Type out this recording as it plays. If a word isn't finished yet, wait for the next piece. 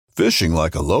Fishing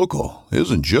like a local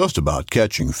isn't just about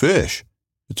catching fish.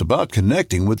 It's about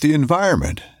connecting with the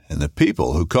environment and the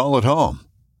people who call it home.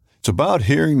 It's about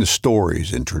hearing the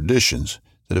stories and traditions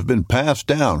that have been passed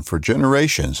down for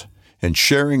generations and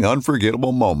sharing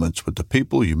unforgettable moments with the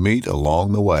people you meet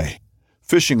along the way.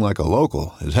 Fishing like a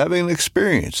local is having an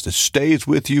experience that stays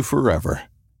with you forever.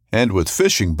 And with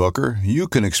Fishing Booker, you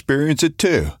can experience it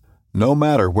too, no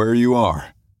matter where you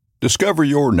are. Discover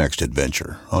your next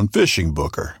adventure on Fishing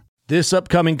Booker. This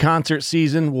upcoming concert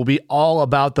season will be all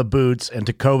about the boots, and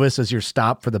Tecovas is your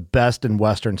stop for the best in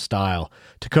Western style.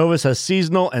 Tecovas has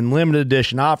seasonal and limited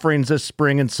edition offerings this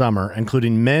spring and summer,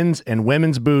 including men's and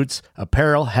women's boots,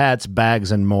 apparel, hats,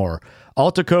 bags, and more.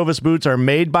 All Tecovas boots are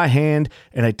made by hand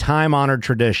in a time-honored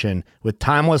tradition with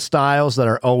timeless styles that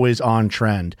are always on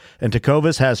trend. And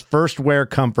Tecovas has first wear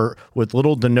comfort with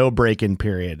little to no break-in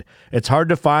period. It's hard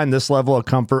to find this level of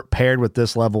comfort paired with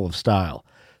this level of style.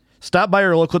 Stop by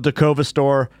your local Tecovas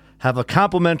store, have a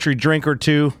complimentary drink or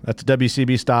two, that's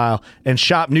WCB style, and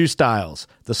shop new styles.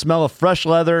 The smell of fresh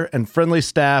leather and friendly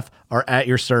staff are at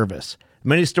your service.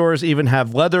 Many stores even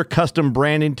have leather custom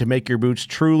branding to make your boots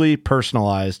truly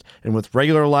personalized. And with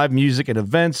regular live music and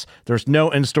events, there's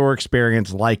no in-store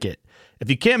experience like it.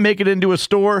 If you can't make it into a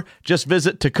store, just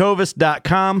visit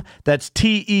tecovas.com. That's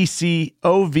TECOVAS.com.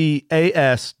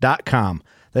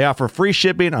 They offer free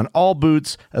shipping on all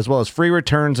boots, as well as free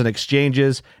returns and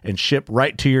exchanges, and ship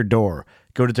right to your door.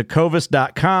 Go to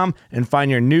tecovas.com and find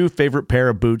your new favorite pair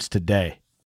of boots today.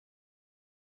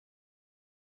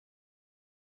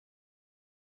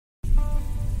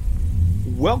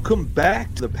 Welcome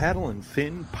back to the Paddle and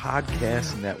Fin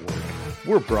Podcast Network.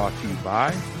 We're brought to you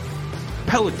by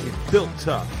Pelican, built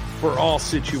tough for all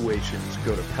situations.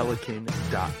 Go to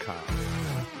pelican.com.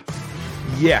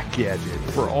 Yak Gadget,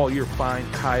 for all your fine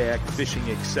kayak fishing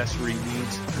accessory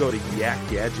needs, go to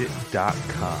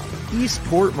yakgadget.com.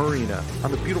 Eastport Marina,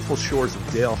 on the beautiful shores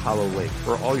of Dale Hollow Lake,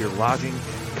 for all your lodging,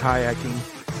 kayaking,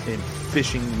 and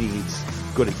fishing needs,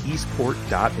 go to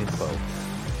eastport.info.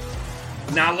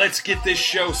 Now let's get this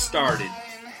show started.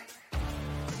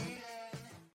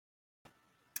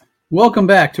 Welcome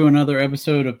back to another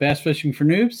episode of Bass Fishing for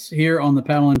Noobs here on the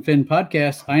Paddle and Fin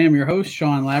Podcast. I am your host,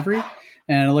 Sean Lavery.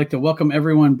 And I'd like to welcome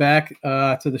everyone back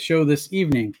to the show this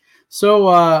evening. So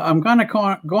I'm kind of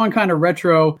going kind of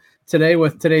retro today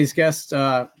with today's guest,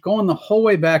 going the whole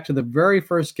way back to the very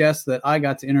first guest that I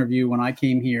got to interview when I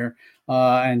came here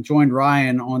and joined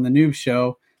Ryan on the Noobs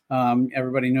show.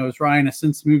 Everybody knows Ryan has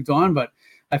since moved on, but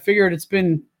I figured it's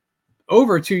been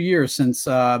over 2 years since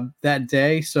that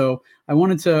day. So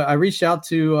I reached out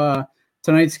to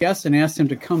tonight's guest and asked him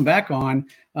to come back on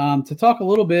to talk a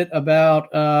little bit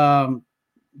about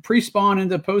pre-spawn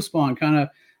into post-spawn, kind of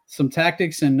some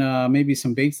tactics and maybe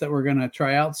some baits that we're going to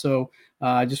try out. So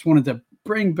I just wanted to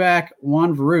bring back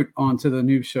Juan Veruete onto the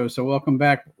Noobs show. So welcome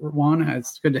back, Juan.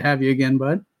 It's good to have you again,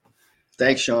 bud.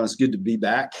 Thanks, Sean. It's good to be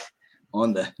back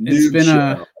on the Noobs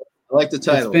show. I like the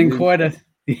title. It's been quite a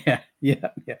yeah.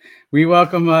 We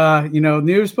welcome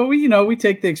Noobs, but we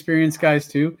take the experienced guys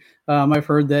too. I've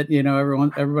heard that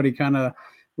everybody kind of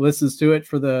listens to it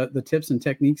for the tips and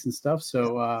techniques and stuff.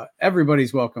 So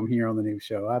everybody's welcome here on the Noobs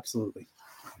show. Absolutely.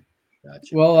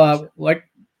 Gotcha. Well, like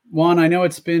Juan, I know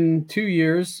it's been 2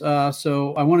 years.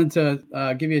 So I wanted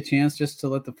to give you a chance just to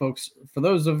let the folks, for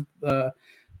those of the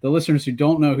listeners who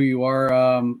don't know who you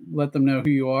are, let them know who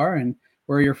you are and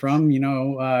where you're from,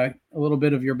 a little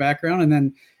bit of your background, and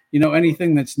then,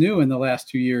 anything that's new in the last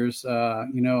 2 years. I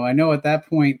know at that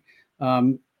point,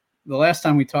 the last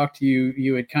time we talked to you,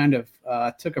 you had kind of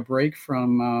took a break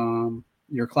from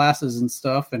your classes and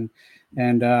stuff, and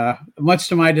much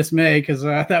to my dismay, because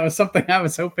that was something I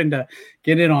was hoping to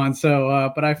get in on.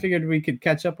 So, but I figured we could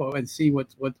catch up and see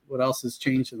what else has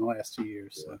changed in the last 2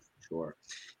 years. So. Sure.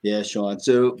 Yeah, Sean.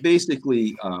 So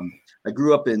basically, I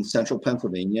grew up in central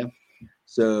Pennsylvania.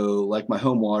 So like my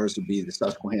home waters would be the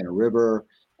Susquehanna River.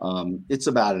 It's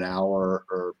about an hour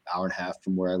or hour and a half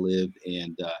from where I live,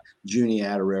 and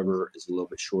Juniata River is a little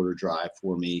bit shorter drive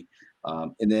for me.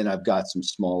 And then I've got some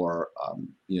smaller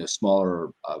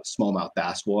smallmouth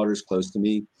bass waters close to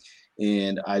me.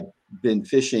 And I've been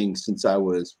fishing since I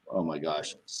was,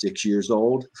 6 years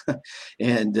old.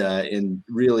 and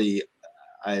really,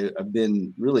 I've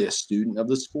been really a student of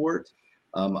the sport.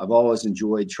 I've always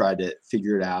tried to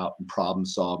figure it out and problem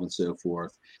solve and so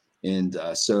forth. And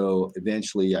so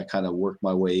eventually I kind of worked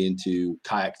my way into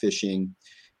kayak fishing,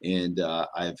 and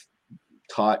I've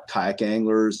taught kayak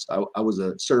anglers. I was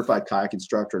a certified kayak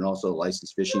instructor and also a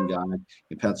licensed fishing guide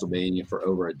in Pennsylvania for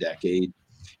over a decade.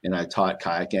 And I taught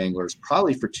kayak anglers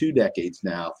probably for 2 decades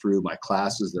now through my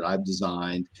classes that I've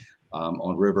designed,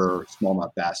 on river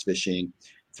smallmouth bass fishing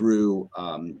through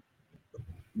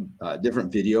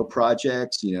different video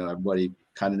projects. Everybody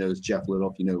kind of knows Jeff Little,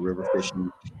 if you know river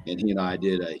fishing, and he and I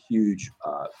did a huge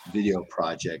video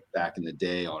project back in the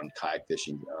day on kayak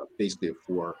fishing, basically a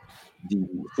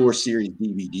four series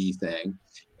DVD thing,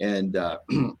 and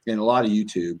and a lot of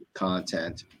YouTube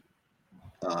content,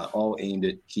 all aimed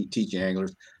at teaching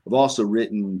anglers. I've also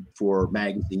written for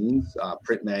magazines,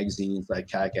 print magazines like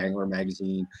Kayak Angler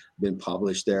Magazine, been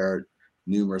published there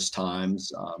numerous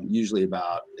times, usually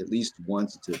about at least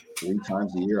once to 3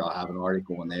 times a year. I'll have an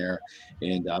article in there.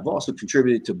 And I've also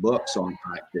contributed to books on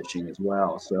kayak fishing as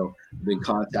well. So I've been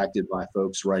contacted by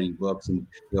folks writing books and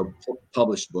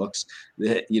published books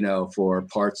that, for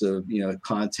parts of,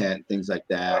 content, things like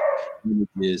that,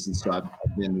 images. And so I've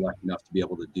been lucky enough to be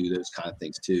able to do those kind of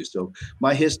things too. So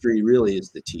my history really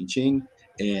is the teaching.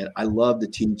 And I love to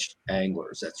teach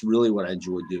anglers. That's really what I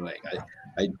enjoy doing.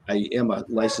 I am a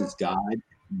licensed guide,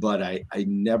 but I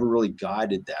never really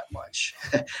guided that much.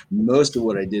 Most of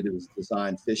what I did was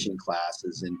design fishing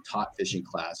classes and taught fishing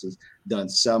classes, done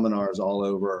seminars all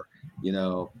over,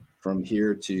 from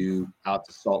here to out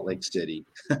to Salt Lake City.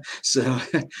 So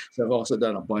I've also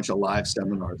done a bunch of live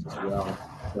seminars as well.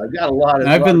 So I've got a lot of.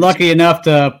 I've been lucky enough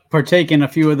to partake in a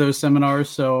few of those seminars.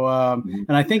 So,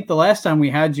 and I think the last time we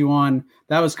had you on,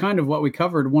 that was kind of what we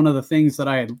covered. One of the things that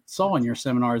I saw in your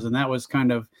seminars, and that was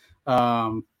kind of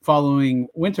following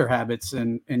winter habits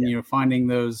and finding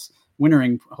those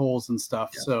wintering holes and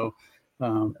stuff. Yeah.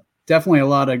 So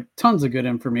definitely tons of good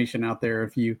information out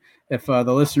there. If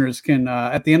the listeners can,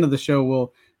 at the end of the show,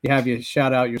 we'll have you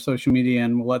shout out your social media,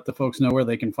 and we'll let the folks know where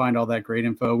they can find all that great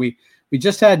info. We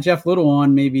just had Jeff Little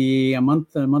on maybe a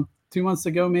month, 2 months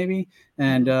ago, maybe.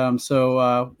 And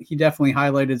so he definitely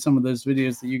highlighted some of those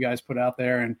videos that you guys put out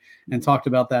there and talked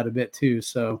about that a bit too.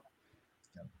 So.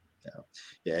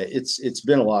 Yeah, it's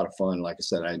been a lot of fun. Like I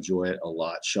said, I enjoy it a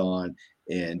lot, Sean.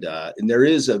 And there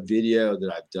is a video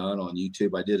that I've done on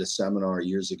YouTube. I did a seminar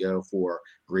years ago for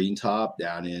Green Top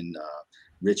down in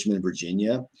Richmond,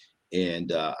 Virginia.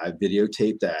 And I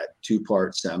videotaped that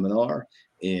 2-part seminar,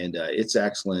 and it's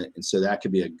excellent. And so that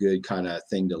could be a good kind of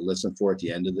thing to listen for at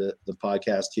the end of the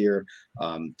podcast here,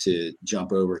 to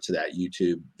jump over to that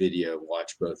YouTube video,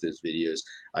 watch both those videos.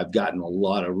 I've gotten a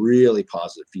lot of really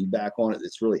positive feedback on it.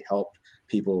 That's really helped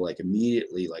people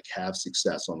immediately have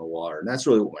success on the water. And that's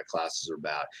really what my classes are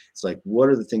about. It's what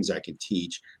are the things I can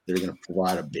teach that are going to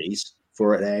provide a base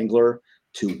for an angler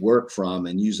to work from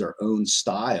and use their own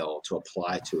style to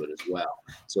apply to it as well.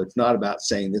 So it's not about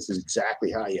saying this is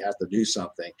exactly how you have to do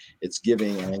something. It's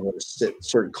giving anglers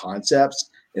certain concepts,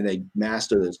 and they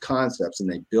master those concepts and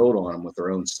they build on them with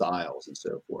their own styles and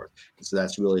so forth. And so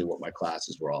that's really what my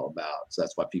classes were all about. So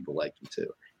that's why people like them too,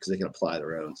 because they can apply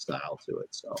their own style to it.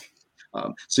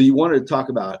 So you wanted to talk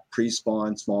about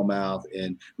pre-spawn smallmouth,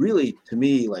 and really to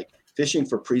me, fishing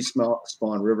for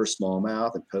pre-spawn river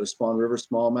smallmouth and post-spawn river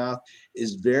smallmouth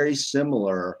is very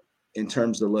similar in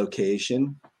terms of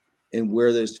the and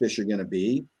where those fish are going to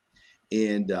be.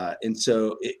 And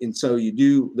so you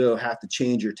do though have to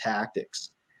change your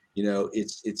tactics.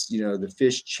 It's the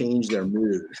fish change their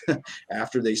mood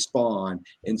after they spawn.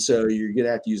 And so you're going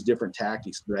to have to use different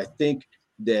tactics. But I think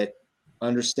that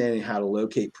understanding how to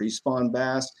locate pre-spawn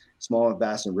bass, smallmouth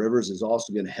bass in rivers is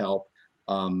also going to help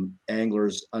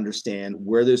anglers understand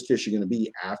where those fish are going to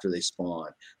be after they spawn,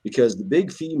 because the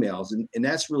big females, and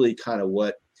that's really kind of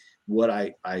what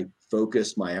I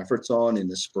focus my efforts on in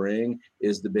the spring,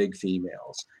 is the big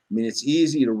females. I mean, it's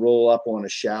easy to roll up on a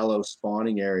shallow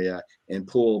spawning area and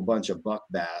pull a bunch of buck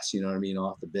bass,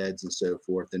 off the beds and so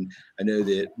forth. And I know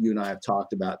that you and I have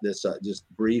talked about this just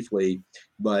briefly,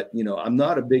 but I'm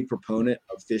not a big proponent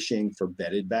of fishing for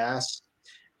bedded bass.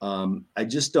 I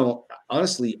just don't,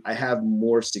 honestly, I have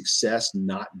more success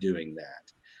not doing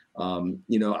that.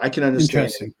 I can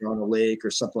understand if you're on a lake or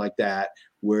something like that,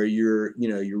 where you're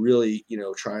really,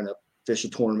 trying to fish a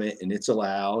tournament and it's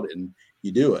allowed and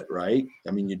you do it, right?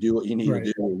 I mean, you do what you need to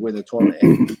do to win the tournament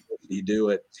and you do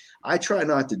it. I try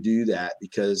not to do that,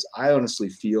 because I honestly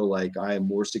feel like I am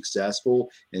more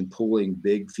successful in pulling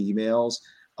big females,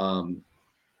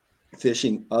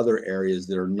 fishing other areas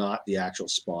that are not the actual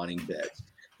spawning beds,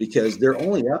 because they're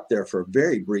only up there for a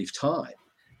very brief time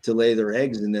to lay their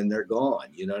eggs, and then they're gone.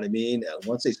 You know what I mean?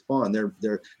 Once they spawn,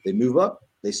 they move up,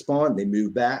 they spawn, they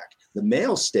move back. The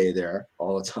males stay there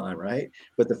all the time, right?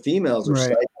 But the females are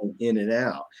cycling in and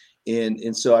out.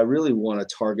 And so I really want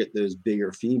to target those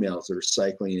bigger females that are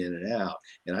cycling in and out.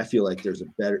 And I feel like there's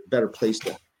a better place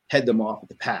to head them off at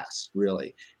the pass,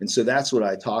 really. And so that's what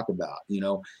I talk about.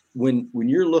 When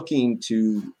you're looking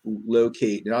to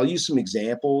locate, and I'll use some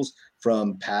examples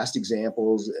from past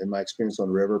examples and my experience on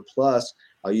the river. Plus,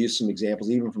 I'll use some examples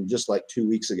even from just like 2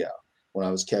 weeks ago when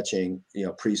I was catching,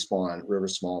 pre-spawn river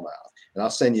smallmouth. And I'll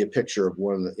send you a picture of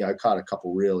one of the, I caught a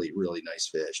couple really, really nice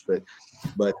fish, but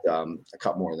I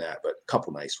caught more than that, but a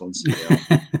couple nice ones.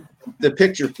 The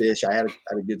picture fish, I had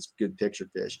a good picture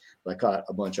fish, but I caught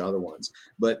a bunch of other ones.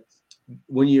 But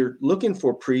when you're looking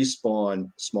for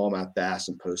pre-spawn smallmouth bass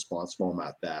and post-spawn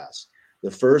smallmouth bass,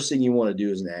 the first thing you want to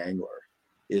do as an angler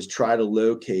is try to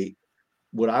locate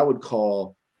what I would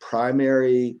call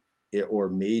primary or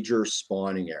major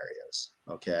spawning areas.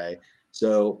 Okay.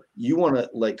 So you want to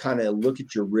like kind of look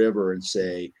at your river and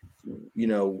say,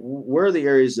 where are the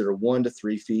areas that are 1 to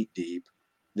 3 feet deep,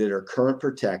 that are current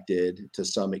protected to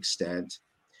some extent,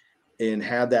 and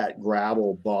have that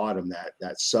gravel bottom,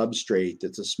 that substrate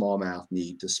that the smallmouth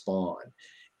need to spawn.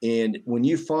 And when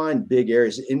you find big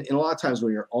areas, and a lot of times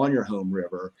when you're on your home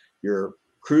river, you're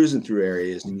cruising through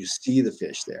areas and you see the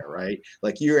fish there, right?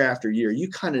 Like year after year, you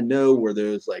kind of know where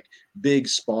those like big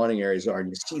spawning areas are, and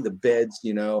you see the beds,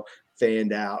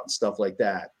 fanned out and stuff like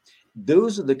that.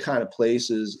 Those are the kind of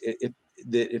places,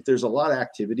 if there's a lot of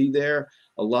activity there,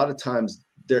 a lot of times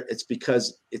it's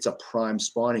because it's a prime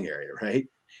spawning area, right?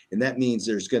 And that means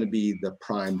there's going to be the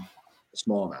prime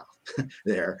smallmouth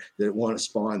there that want to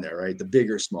spawn there, right? The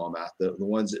bigger smallmouth, the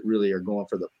ones that really are going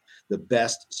for the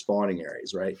best spawning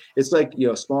areas, right? It's like,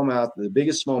 smallmouth, the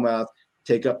biggest smallmouth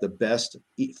take up the best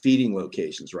feeding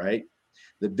locations, right?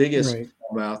 The biggest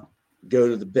smallmouth go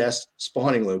to the best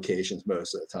spawning locations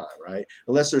most of the time, right?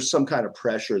 Unless there's some kind of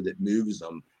pressure that moves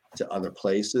them to other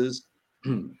places. I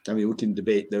mean, we can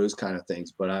debate those kind of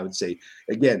things, but I would say,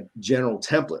 again, general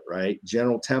template, right?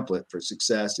 General template for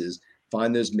success is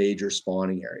find those major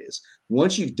spawning areas.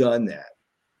 Once you've done that,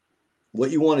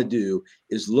 what you want to do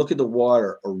is look at the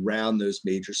water around those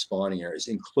major spawning areas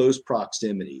in close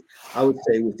proximity. I would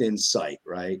say within sight,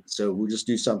 right? So we'll just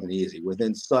do something easy.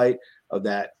 Within sight of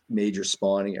that major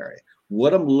spawning area.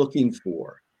 What I'm looking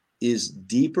for is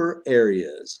deeper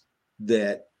areas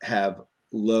that have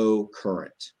low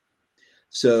current.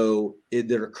 So that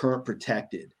are current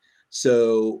protected.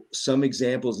 So some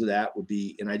examples of that would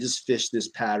be, and I just fished this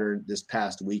pattern this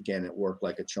past weekend, it worked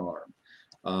like a charm.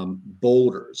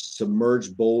 Boulders,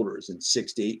 submerged boulders in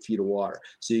 6 to 8 feet of water.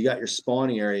 So you got your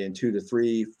spawning area in 2 to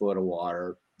 3 foot of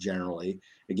water generally.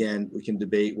 Again, we can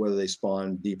debate whether they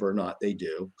spawn deeper or not. They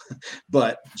do,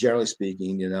 but generally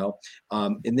speaking,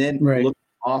 and then look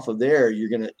off of there,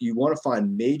 you want to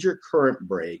find major current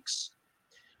breaks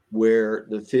where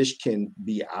the fish can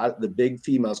be out, the big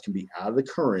females can be out of the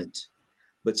current,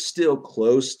 but still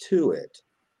close to it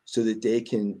so that they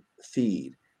can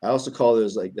feed. I also call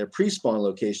those like they're pre-spawn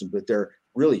locations, but they're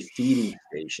really feeding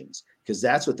stations, because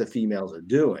that's what the females are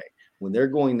doing when they're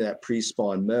going that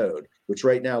pre-spawn mode, which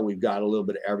right now we've got a little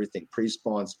bit of everything,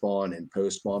 pre-spawn, spawn, and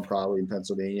post-spawn probably in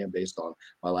Pennsylvania based on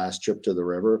my last trip to the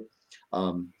river.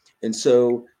 And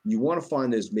so you want to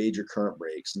find those major current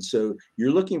breaks. And so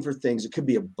you're looking for things that could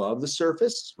be above the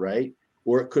surface, right?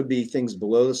 Or it could be things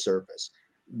below the surface.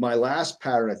 My last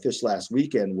pattern I fished last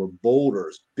weekend were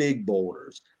boulders, big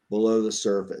boulders below the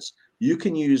surface. You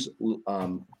can use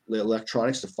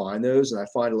electronics to find those. And I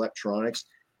find electronics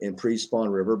in pre-spawn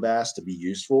river bass to be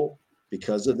useful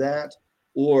because of that.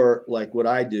 Or like what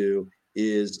I do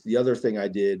is the other thing I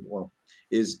did,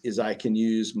 is I can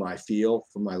use my feel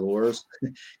for my lures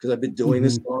because I've been doing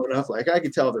this long enough. Like I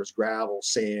can tell if there's gravel,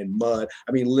 sand, mud.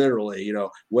 I mean, literally,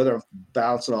 whether I'm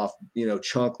bouncing off,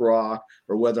 chunk rock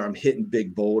or whether I'm hitting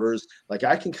big boulders, like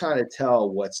I can kind of tell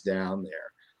what's down there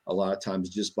a lot of times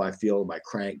just by feel of my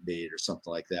crankbait or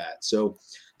something like that. So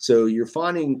you're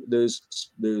finding those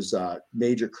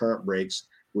major current breaks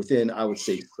within, I would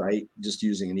say, sight, just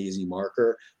using an easy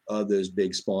marker of those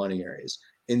big spawning areas.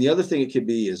 And the other thing it could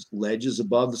be is ledges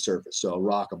above the surface. So a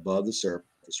rock above the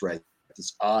surface, right?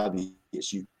 It's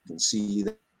obvious. You can see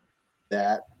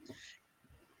that.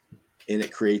 And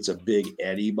it creates a big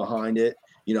eddy behind it.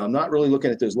 I'm not really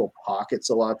looking at those little pockets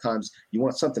a lot of times. You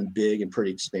want something big and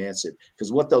pretty expansive,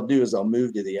 because what they'll do is they'll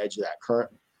move to the edge of that current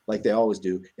like they always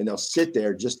do, and they'll sit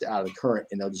there just out of the current,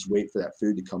 and they'll just wait for that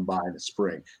food to come by in the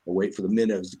spring. They'll wait for the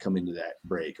minnows to come into that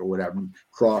break or whatever,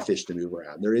 crawfish to move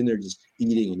around. They're in there just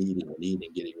eating and eating and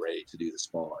eating, getting ready to do the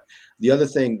spawn. The other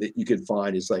thing that you could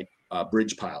find is like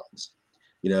bridge pilings.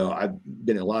 I've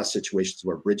been in a lot of situations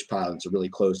where bridge pilings are really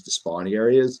close to spawning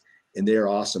areas, and they're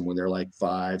awesome when they're like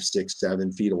 5, 6,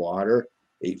 7 feet of water,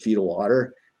 8 feet of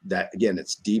water. That again,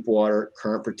 it's deep water,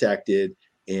 current protected,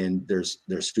 and there's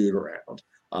food around.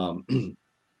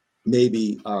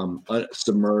 Maybe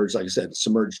submerged, like I said,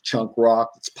 submerged chunk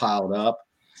rock that's piled up.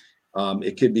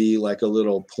 It could be like a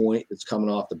little point that's coming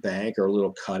off the bank or a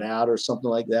little cutout or something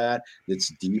like that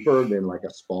that's deeper than like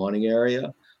a spawning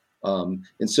area.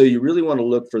 And so you really want to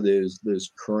look for those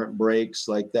current breaks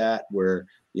like that where,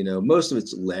 most of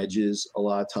it's ledges a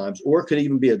lot of times, or it could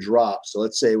even be a drop. So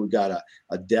let's say we've got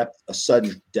a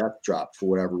sudden depth drop for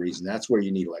whatever reason. That's where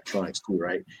you need electronics too,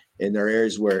 right? And there are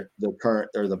areas where the current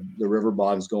or the river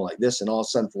bottom is going like this, and all of a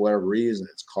sudden, for whatever reason,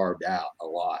 it's carved out a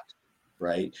lot,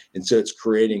 right? And so it's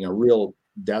creating a real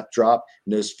depth drop,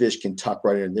 and those fish can tuck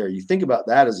right in there. You think about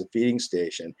that as a feeding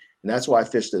station, and that's why I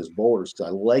fish those boulders,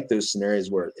 because I like those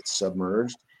scenarios where it's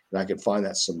submerged, and I can find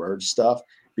that submerged stuff.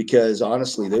 Because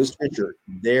honestly, those fish are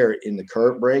there in the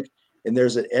current break, and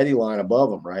there's an eddy line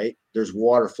above them, right? There's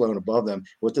water flowing above them.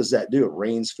 What does that do? It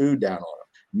rains food down on them.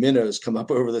 Minnows come up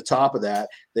over the top of that.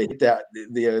 They hit that.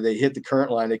 They hit the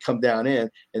current line. They come down in,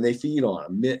 and they feed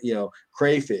on them.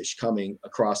 Crayfish coming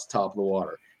across the top of the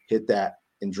water hit that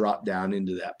and drop down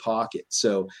into that pocket.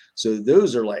 So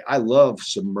those are like, I love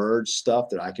submerged stuff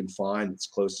that I can find that's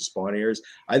close to spawn areas.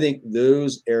 I think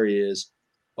those areas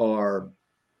are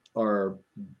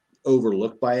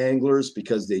overlooked by anglers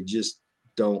because they just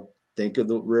don't think of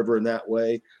the river in that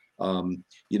way.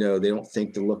 They don't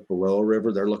think to look below a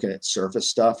river. They're looking at surface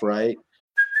stuff, right?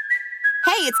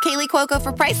 Hey, it's Kaylee Cuoco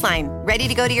for Priceline. Ready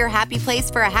to go to your happy place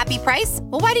for a happy price?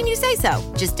 Well, why didn't you say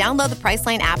so? Just download the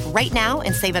Priceline app right now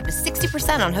and save up to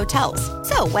 60% on hotels.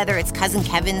 So whether it's Cousin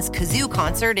Kevin's Kazoo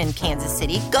Concert in Kansas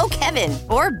City, go Kevin,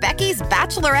 or Becky's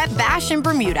Bachelorette Bash in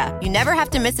Bermuda, you never have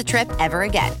to miss a trip ever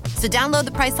again. So download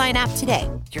the Priceline app today.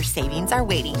 Your savings are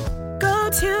waiting. Go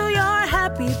to your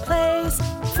happy place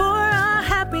for a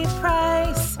happy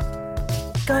price.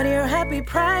 Go to your happy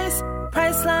price,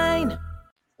 Priceline.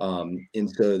 And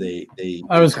so they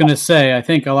I was going to say, I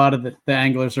think a lot of the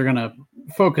anglers are going to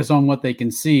focus on what they can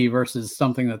see versus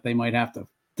something that they might have to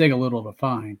dig a little to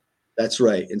find. That's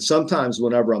right. And sometimes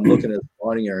whenever I'm looking at the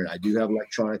spawning area, I do have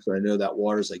electronics, but I know that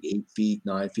water is like 8 feet,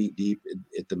 9 feet deep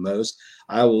at the most.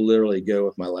 I will literally go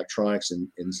with my electronics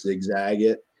and zigzag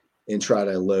it and try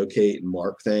to locate and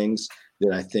mark things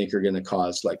that I think are going to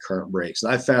cause like current breaks.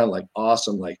 And I found like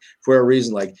awesome, like for a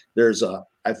reason, like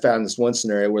I found this one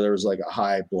scenario where there was like a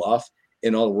high bluff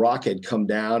and all the rock had come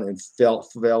down and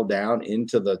fell down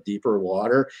into the deeper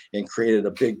water and created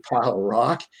a big pile of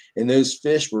rock. And those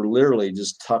fish were literally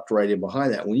just tucked right in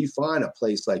behind that. When you find a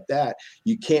place like that,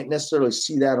 you can't necessarily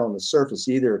see that on the surface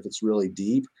either if it's really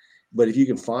deep. But if you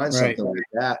can find something like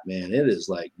that, man, it is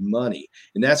like money.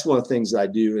 And that's one of the things I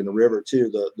do in the river too.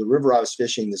 The river I was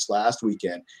fishing this last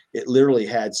weekend, it literally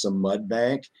had some mud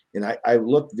bank. And I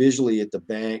looked visually at the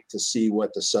bank to see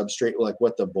what the substrate, like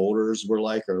what the boulders were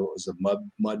like, or it was a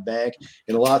mud bank.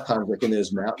 And a lot of times, like in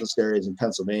those mountainous areas in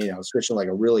Pennsylvania, I was fishing like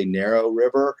a really narrow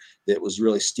river that was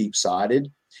really steep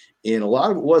sided. And a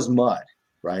lot of it was mud.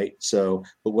 Right. So,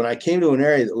 but when I came to an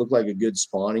area that looked like a good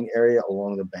spawning area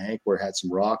along the bank where it had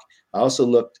some rock, I also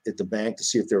looked at the bank to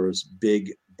see if there was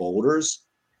big boulders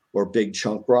or big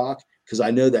chunk rock, because I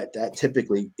know that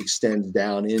typically extends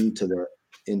down into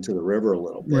the river a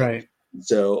little bit. Right.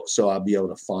 So I'll be able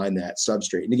to find that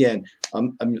substrate. And again,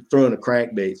 I'm throwing a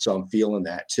crankbait, so I'm feeling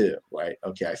that too, right?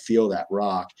 Okay, I feel that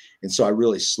rock, and so I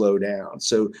really slow down.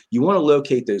 So you want to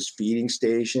locate those feeding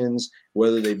stations,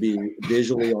 whether they be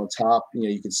visually on top.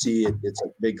 You can see it's a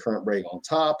big current break on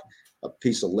top, a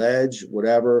piece of ledge,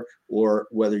 whatever, or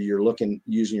whether you're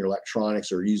using your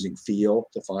electronics or using feel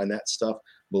to find that stuff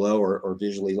below, or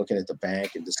visually looking at the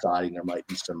bank and deciding there might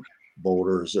be some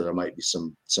boulders, or there might be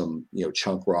some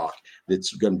chunk rock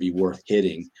that's going to be worth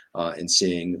hitting and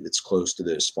seeing that's close to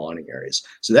those spawning areas.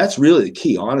 So that's really the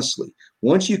key, honestly.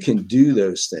 Once you can do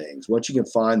those things, once you can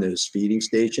find those feeding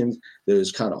stations,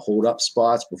 those kind of hold up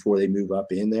spots before they move up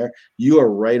in there, you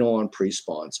are right on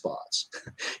pre-spawn spots.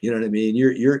 You know what I mean?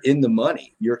 You're in the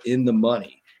money. You're in the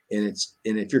money. And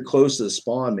if you're close to the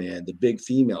spawn, man, the big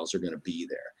females are going to be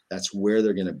there. That's where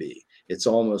they're going to be. It's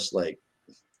almost like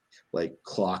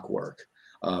clockwork.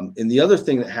 And the other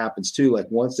thing that happens too, like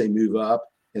once they move up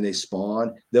and they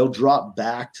spawn, they'll drop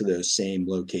back to those same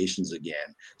locations again.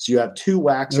 So you have two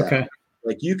wax out.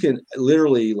 Like you can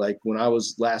literally, like when I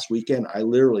was last weekend, I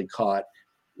literally caught,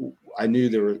 I knew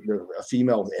there were a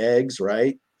female with eggs,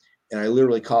 right? And I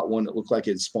literally caught one that looked like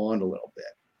it spawned a little bit.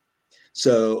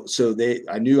 So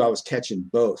I knew I was catching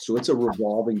both. So it's a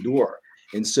revolving door.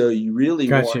 And so you really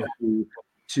want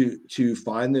to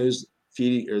find those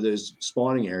feeding or those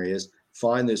spawning areas,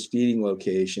 find those feeding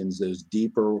locations, those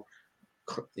deeper,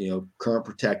 current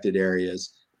protected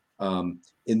areas,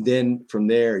 And then from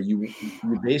there, you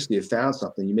basically have found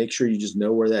something. You make sure you just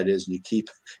know where that is, and you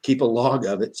keep a log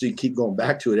of it, so you keep going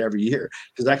back to it every year.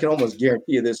 Because I can almost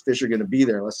guarantee you those fish are going to be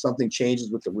there unless something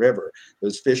changes with the river.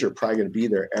 Those fish are probably going to be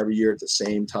there every year at the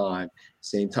same time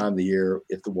of the year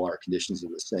if the water conditions are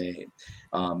the same.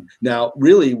 Now,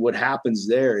 really, what happens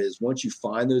there is once you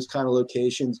find those kind of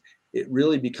locations, it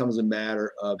really becomes a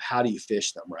matter of how do you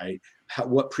fish them, right?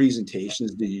 What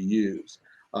presentations do you use?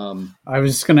 I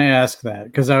was just going to ask that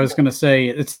because I was going to say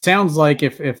it sounds like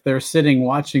if they're sitting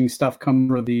watching stuff come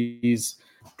over these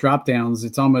drop downs,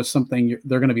 it's almost something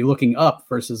they're going to be looking up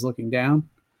versus looking down.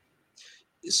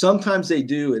 Sometimes they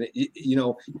do, and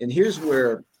and here's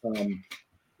where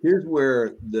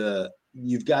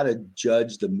you've got to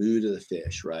judge the mood of the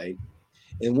fish, right?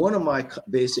 And one of my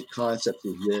basic concepts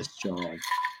is this, John.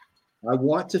 I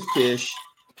want to fish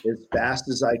as fast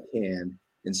as I can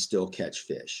and still catch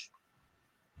fish,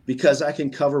 because I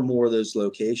can cover more of those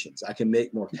locations. I can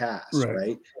make more casts,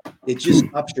 right? It just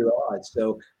ups your odds.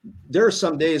 So there are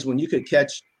some days when you could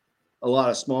catch a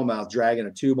lot of smallmouth dragging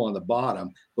a tube on the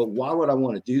bottom, but why would I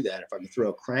want to do that if I can throw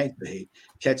a crankbait,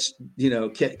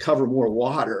 cover more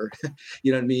water,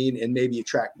 you know what I mean? And maybe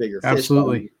attract bigger fish.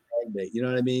 Absolutely. Crankbait, you know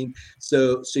what I mean?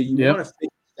 So you want to fish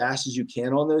as fast as you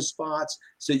can on those spots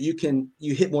so you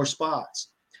hit more spots.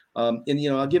 And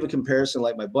I'll give a comparison,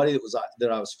 like my buddy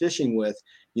that I was fishing with,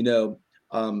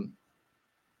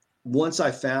 once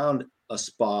I found a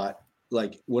spot,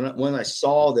 like when I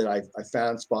saw that I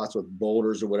found spots with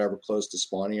boulders or whatever close to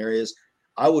spawning areas,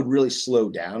 I would really slow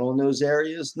down on those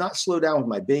areas, not slow down with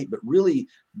my bait, but really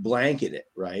blanket it,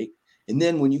 right? And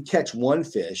then when you catch one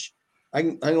fish, I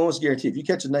can almost guarantee if you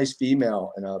catch a nice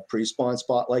female in a pre-spawn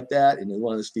spot like that in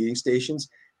one of those feeding stations,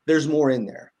 there's more in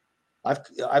there.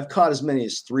 I've caught as many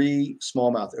as 3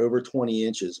 smallmouth over 20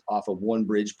 inches off of one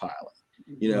bridge piling,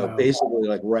 wow. Basically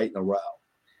like right in a row.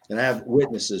 And I have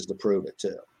witnesses to prove it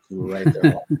too. Who were right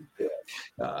there.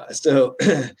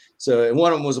 And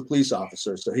one of them was a police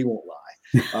officer, so he won't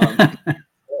lie.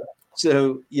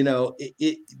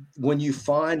 When you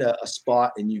find a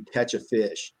spot and you catch a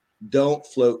fish, don't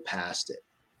float past it.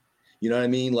 You know what I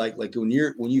mean? Like when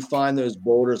you find those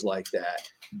boulders like that,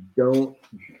 don't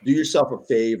do yourself a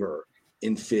favor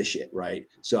and fish it, right?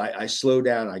 So I slow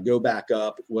down, I go back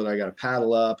up, whether I got to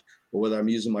paddle up or whether I'm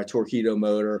using my torpedo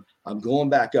motor, I'm going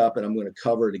back up and I'm going to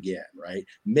cover it again, right?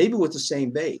 Maybe with the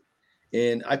same bait.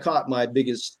 And I caught my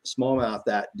biggest smallmouth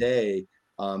that day,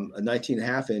 a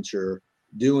 19.5 incher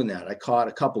doing that. I caught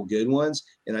a couple good ones,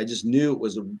 and I just knew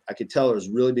I could tell there was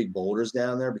really big boulders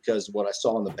down there because of what I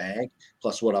saw on the bank,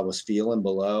 plus what I was feeling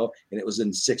below. And it was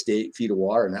in 6 to 8 feet of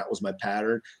water. And that was my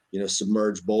pattern,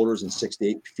 submerged boulders in 6 to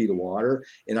 8 feet of water.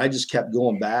 And I just kept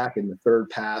going back. In the third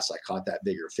pass, I caught that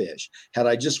bigger fish. Had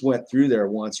I just went through there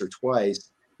once or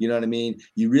twice, you know what I mean?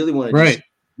 You really want to just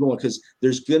go on, because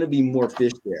there's going to be more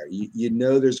fish there.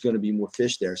 There's going to be more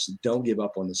fish there. So don't give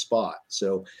up on the spot.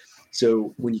 So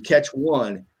when you catch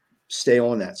one, stay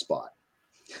on that spot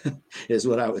is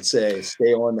what I would say.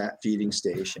 Stay on that feeding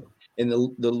station. And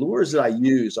the lures that I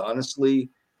use, honestly,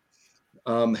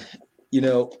 I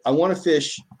want to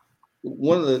fish.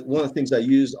 One of the things I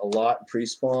use a lot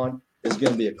pre-spawn is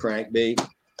going to be a crankbait.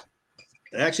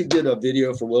 I actually did a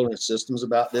video for Wilderness Systems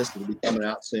about this. It'll be coming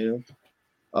out soon.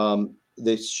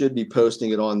 They should be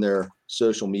posting it on their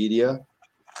social media.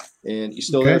 And you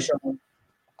still there, Sean?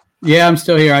 Yeah, I'm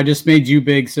still here. I just made you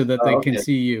big so that they can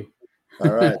see you.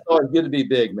 All right. It's always good to be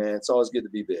big, man. It's always good to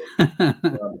be big.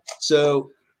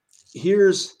 So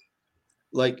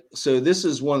this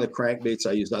is one of the crankbaits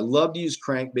I use. I love to use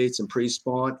crankbaits and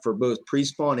pre-spawn for both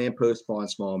pre-spawn and post-spawn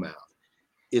smallmouth.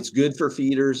 It's good for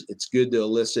feeders. It's good to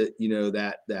elicit,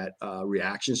 that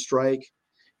reaction strike.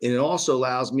 And it also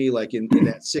allows me, like in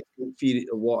that 6 feet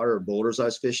of water or boulders I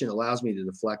was fishing, it allows me to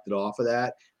deflect it off of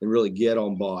that and really get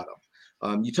on bottom.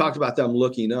 You talked about them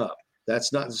looking up.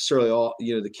 That's not necessarily all,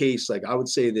 the case. Like I would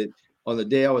say that on the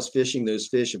day I was fishing those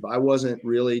fish, if I wasn't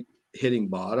really hitting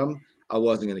bottom, I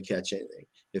wasn't going to catch anything.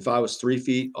 If I was 3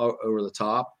 feet over the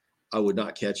top, I would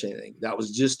not catch anything. That was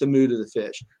just the mood of the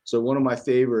fish. So one of my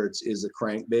favorites is the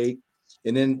crankbait.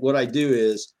 And then what I do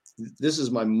is, this is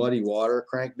my muddy water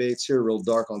crankbaits here, real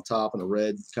dark on top and a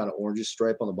red kind of orangish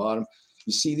stripe on the bottom.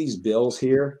 You see these bills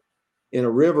here? In a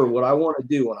river, what I want to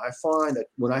do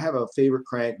when I have a favorite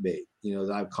crankbait,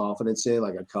 that I have confidence in,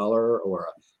 like a color or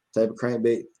a type of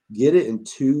crankbait, get it in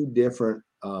two different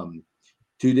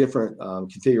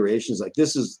configurations. Like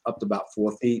this is up to about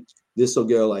 4 feet. This will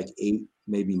go like 8,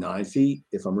 maybe 9 feet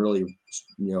if I'm really,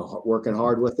 working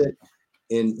hard with it.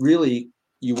 And really,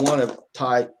 you want to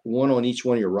tie one on each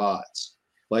one of your rods.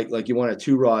 Like you want to have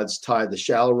 2 rods tied, the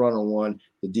shallow run on one,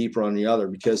 the deeper on the other,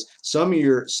 because some of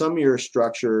your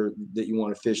structure that you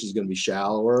want to fish is going to be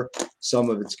shallower. Some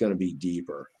of it's going to be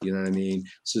deeper. You know what I mean?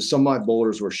 So some of my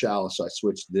boulders were shallow, so I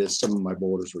switched this. Some of my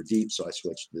boulders were deep, so I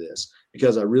switched to this,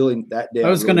 because I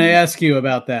was going to ask you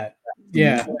about that.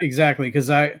 Yeah, exactly. Because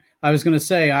I was going to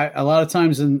say, a lot of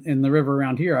times in the river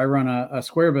around here, I run a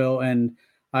square bill, and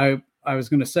I was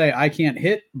going to say I can't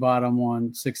hit bottom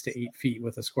one 6 to 8 feet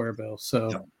with a square bill. So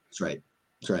yeah, that's right.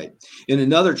 That's right. And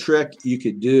another trick you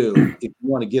could do if you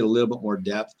want to get a little bit more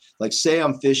depth, like say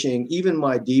I'm fishing, even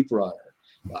my deep runner.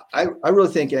 I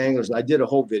really think anglers, I did a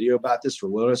whole video about this for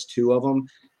Lotus, 2 of them.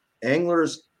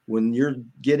 Anglers, when you're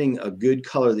getting a good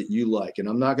color that you like, and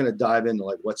I'm not going to dive into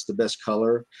like what's the best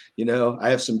color, I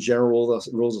have some general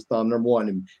rules of thumb. Number 1,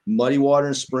 in muddy water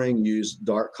and spring, use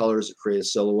dark colors to create a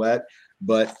silhouette,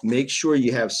 but make sure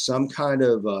you have some kind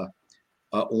of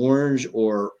orange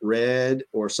or red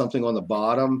or something on the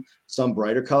bottom, some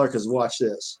brighter color, because watch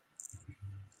this.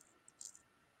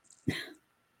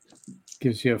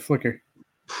 Gives you a flicker.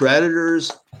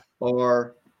 Predators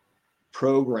are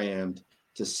programmed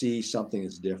to see something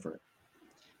that's different.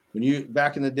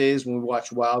 Back in the days when we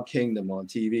watched Wild Kingdom on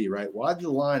TV, right? Why did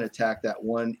the lion attack that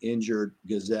one injured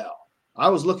gazelle? I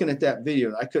was looking at that video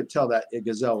and I couldn't tell that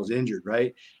gazelle was injured,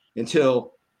 right?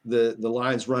 Until the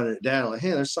lion's running it down. Like,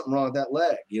 hey, there's something wrong with that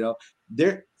leg.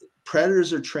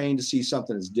 Predators are trained to see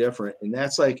something that's different, and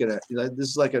that's like this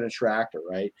is like an attractor,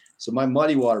 right? So my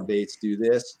muddy water baits do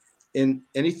this, and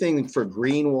anything for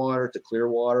green water to clear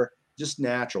water, just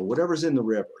natural, whatever's in the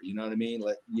river. You know what I mean?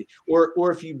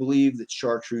 Or if you believe that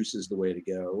chartreuse is the way to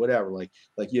go, or whatever, like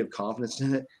you have confidence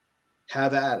in it,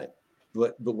 have at it.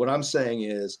 But what I'm saying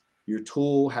is your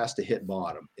tool has to hit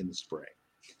bottom in the spring.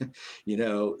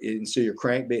 And so your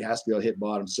crankbait has to be able to hit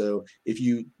bottom. So if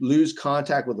you lose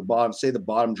contact with the bottom, say the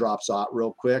bottom drops out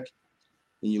real quick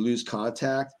and you lose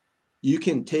contact, you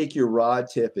can take your rod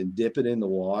tip and dip it in the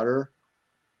water,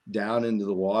 down into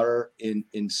the water, and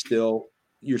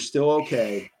you're still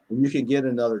okay. And you can get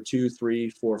another 2, 3,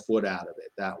 4 foot out of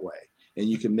it that way. And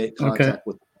you can make contact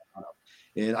with the bottom.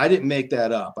 And I didn't make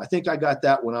that up. I think I got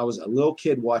that when I was a little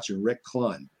kid watching Rick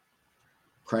Clunn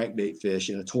crankbait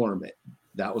fish in a tournament.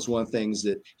 That was one of the things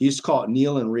that he used to call it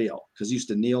kneel and reel, because he used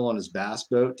to kneel on his bass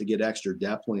boat to get extra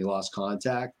depth when he lost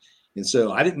contact. And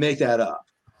so I didn't make that up,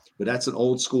 but that's an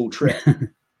old school trick.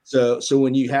 So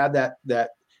when you had that,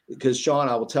 because Sean,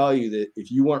 I will tell you that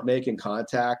if you weren't making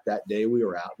contact that day we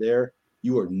were out there,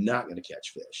 you were not going to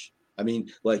catch fish. I mean,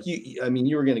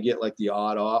 you were going to get like the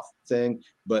odd off thing,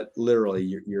 but literally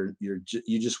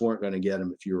you just weren't going to get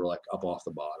them if you were like up off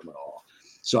the bottom at all.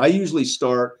 So I usually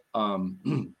start,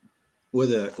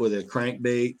 with a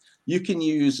crankbait. You can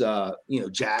use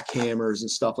jackhammers and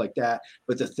stuff like that.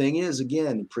 But the thing is,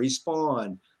 again,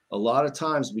 pre-spawn, a lot of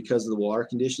times because of the water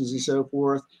conditions and so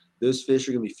forth, those fish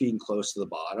are going to be feeding close to the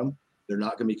bottom. They're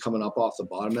not going to be coming up off the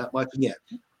bottom that much. Again,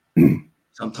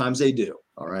 sometimes they do.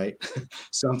 All right.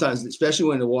 Sometimes, especially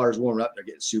when the water's warming up, they're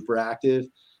getting super active.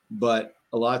 But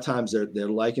a lot of times they're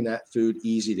liking that food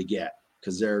easy to get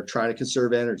because they're trying to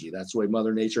conserve energy. That's the way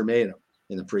Mother Nature made them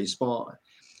in the pre-spawn.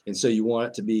 And so you want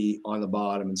it to be on the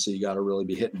bottom. And so you got to really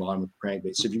be hitting bottom with the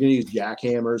crankbait. So if you're going to use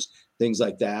jackhammers, things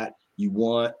like that, you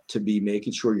want to be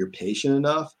making sure you're patient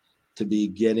enough to be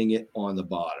getting it on the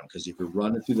bottom. Because if you're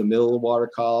running through the middle of the water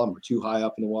column or too high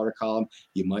up in the water column,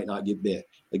 you might not get bit.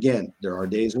 Again, there are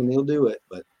days when they'll do it,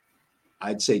 but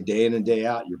I'd say day in and day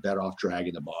out, you're better off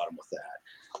dragging the bottom with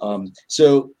that.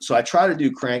 So I try to do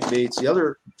crankbaits. The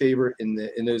other favorite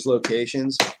in those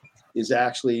locations is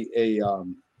actually a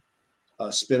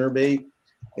spinner bait,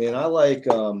 and I like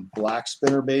black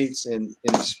spinner baits in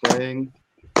the spring,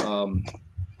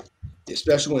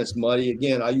 especially when it's muddy.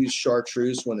 Again, I use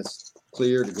chartreuse when it's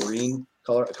clear to green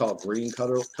color. I call it green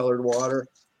colored water.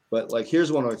 But like,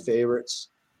 here's one of my favorites.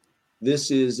 This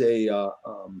is a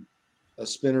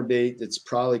spinner bait that's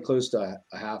probably close to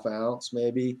a half ounce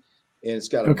maybe, and it's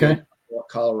got a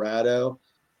Colorado,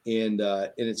 and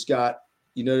it's got.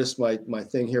 You notice my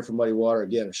thing here for muddy water,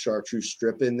 again, a chartreuse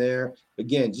strip in there.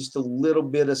 Again, just a little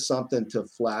bit of something to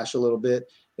flash a little bit.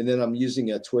 And then I'm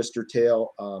using a twister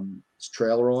tail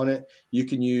trailer on it. You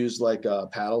can use like a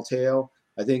paddle tail.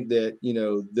 I think that,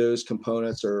 those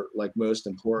components are like most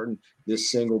important. This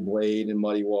single blade in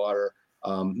muddy water,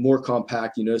 more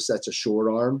compact. You notice that's a short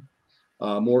arm,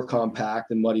 more compact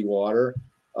than muddy water.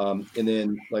 And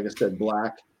then, like I said,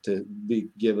 black to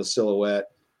give a silhouette,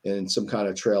 and some kind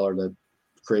of trailer to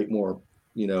create more,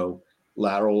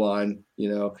 lateral line,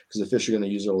 because the fish are going to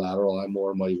use their lateral line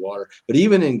more in muddy water. But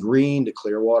even in green to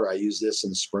clear water, I use this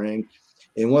in the spring.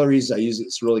 And one of the reasons I use it,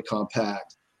 it's really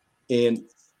compact. And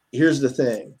here's the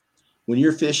thing. when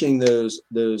you're fishing those,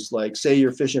 like, say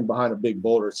you're fishing behind a big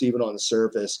boulder, it's even on the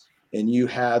surface, and you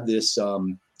have this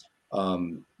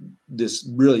this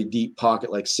really deep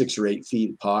pocket, like 6 or 8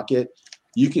 feet pocket,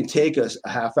 you can take a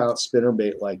half-ounce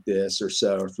spinnerbait like this or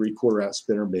so, or 3/4-ounce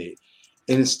spinnerbait,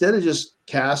 and instead of just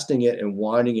casting it and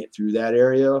winding it through that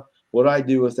area, what I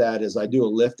do with that is I do a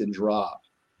lift and drop.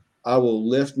 I will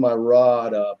lift my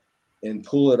rod up and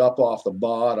pull it up off the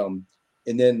bottom,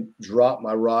 and then drop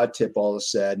my rod tip all of a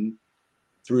sudden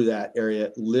through that area,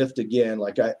 lift again.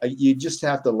 Like you just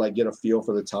have to like get a feel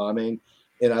for the timing,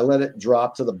 and I let it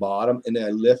drop to the bottom, and then I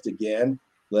lift again,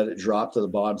 let it drop to the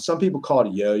bottom. Some people call it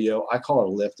a yo-yo. I call it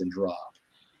a lift and drop.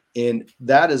 And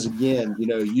that is, again,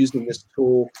 using this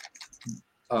tool,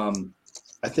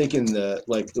 I think in the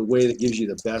way that gives you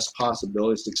the best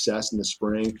possibility of success in the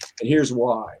spring. And here's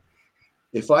why.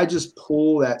 If I just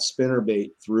pull that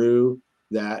spinnerbait through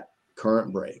that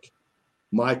current break,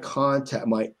 my contact,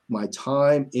 my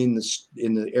time in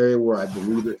the area where I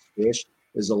believe it's fish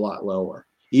is a lot lower.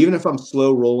 Even if I'm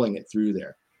slow rolling it through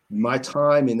there, my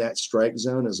time in that strike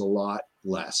zone is a lot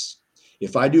less.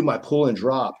 If I do my pull and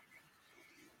drop,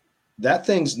 that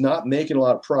thing's not making a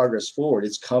lot of progress forward.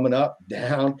 It's coming up,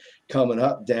 down, coming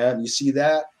up, down. You see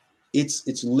that?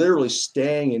 It's literally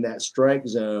staying in that strike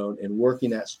zone and working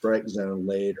that strike zone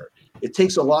later. It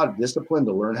takes a lot of discipline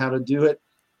to learn how to do it,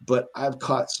 but I've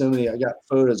caught I got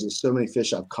photos of so many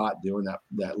fish I've caught doing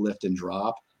that lift and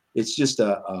drop. It's just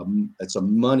it's a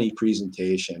money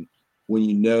presentation when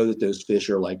you know that those fish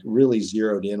are like really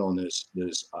zeroed in on those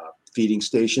feeding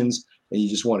stations, and you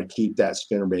just want to keep that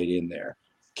spinnerbait in there.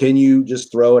 Can you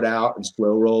just throw it out and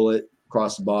slow roll it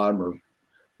across the bottom or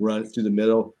run it through the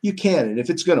middle? You can. And if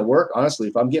it's going to work, honestly,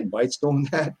 if I'm getting bites doing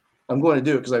that, I'm going to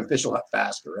do it because I fish a lot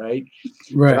faster, right?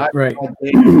 Right.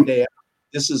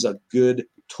 This is a good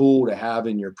tool to have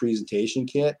in your presentation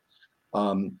kit,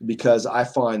 because I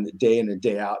find that day in and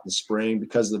day out in the spring,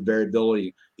 because of the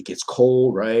variability, it gets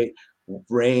cold, right?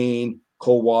 Rain,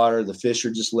 cold water, the fish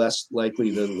are just less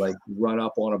likely to like run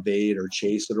up on a bait or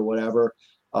chase it or whatever.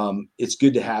 It's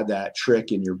good to have that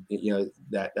trick in your,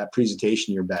 that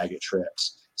presentation in your bag of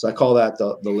tricks. So I call that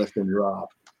the lift and drop.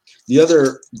 The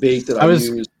other bait that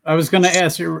I was going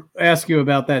to ask you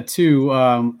about that too.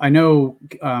 I know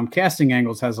casting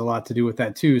angles has a lot to do with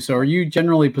that too. So are you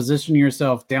generally positioning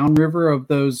yourself downriver of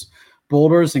those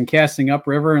boulders and casting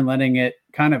upriver and letting it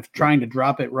kind of trying to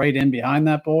drop it right in behind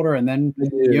that boulder and then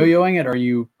yo-yoing it?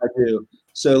 I do.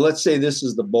 So let's say this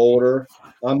is the boulder.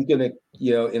 I'm going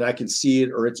to, and I can see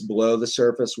it, or it's below the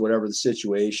surface, whatever the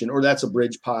situation, or that's a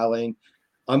bridge piling.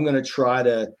 I'm going to try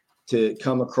to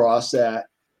come across that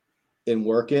and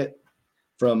work it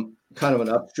from kind of an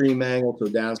upstream angle to a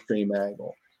downstream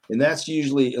angle. And that's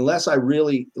usually, unless I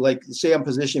really, like, say I'm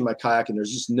positioning my kayak and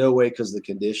there's just no way because of the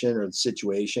condition or the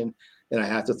situation, and I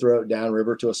have to throw it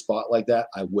downriver to a spot like that,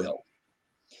 I will.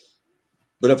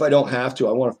 But if I don't have to,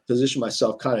 I want to position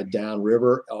myself kind of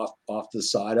downriver off the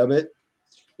side of it,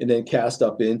 and then cast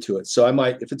up into it. So I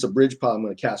might, if it's a bridge pile, I'm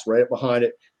going to cast right up behind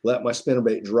it, let my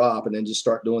spinnerbait drop, and then just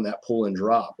start doing that pull and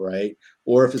drop, right?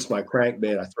 Or if it's my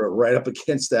crankbait, I throw it right up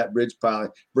against that bridge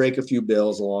pile, break a few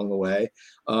bills along the way.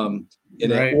 Or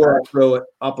I throw it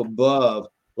up above,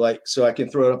 like, so I can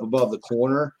throw it up above the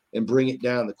corner and bring it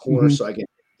down the corner, so I can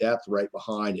get depth right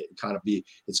behind it and kind of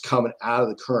it's coming out of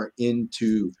the current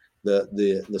into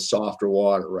the softer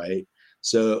water, right?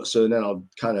 So then I'll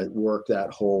kind of work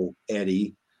that whole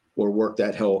eddy or work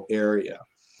that whole area.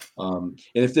 And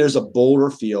if there's a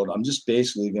boulder field, I'm just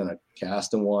basically going to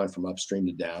cast and wind from upstream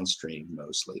to downstream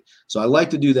mostly. So I like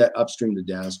to do that upstream to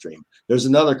downstream. There's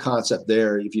another concept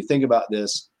there. If you think about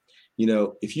this,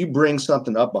 if you bring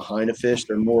something up behind a fish,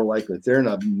 they're more likely, if they're in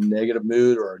a negative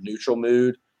mood or a neutral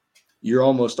mood, you're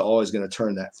almost always going to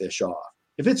turn that fish off.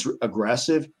 If it's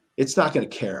aggressive, it's not going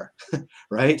to care,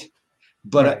 right?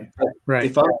 But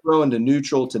if I'm throwing the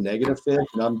neutral to negative fish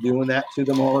and I'm doing that to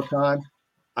them all the time,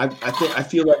 I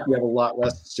feel like we have a lot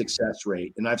less success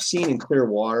rate. And I've seen in clear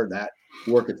water that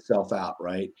work itself out,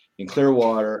 right? In clear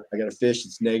water, I got a fish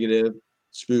that's negative,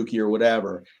 spooky, or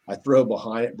whatever. I throw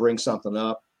behind it, bring something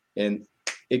up, and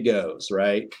it goes,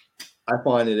 right? I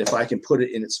find that if I can put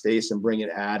it in its face and bring it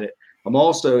at it, I'm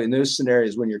also in those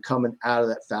scenarios when you're coming out of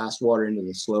that fast water into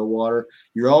the slow water,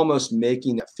 you're almost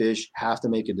making that fish have to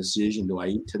make a decision. Do I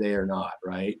eat today or not?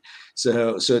 Right.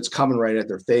 So it's coming right at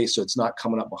their face. So it's not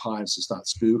coming up behind. So it's not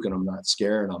spooking them, not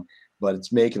scaring them, but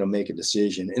it's making them make a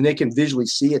decision, and they can visually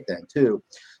see it then too.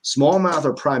 Smallmouth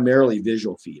are primarily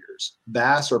visual feeders.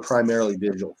 Bass are primarily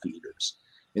visual feeders.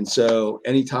 And so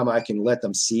anytime I can let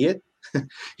them see it,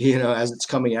 as it's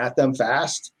coming at them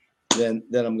fast, then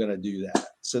I'm going to do that.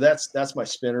 So that's my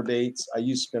spinner baits. I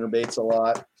use spinner baits a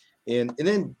lot. And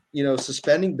then,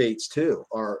 suspending baits too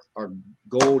are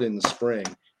gold in the spring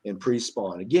and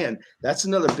pre-spawn. Again, that's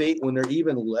another bait when they're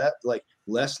even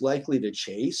less likely to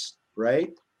chase, right?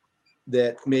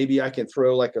 That maybe I can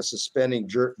throw like a suspending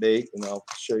jerk bait, and I'll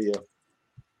show you.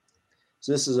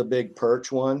 So this is a big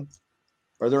perch one.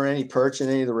 Are there any perch in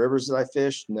any of the rivers that I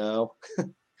fish? No,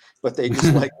 but they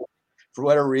just like, for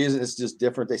whatever reason, it's just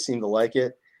different. They seem to like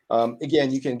it.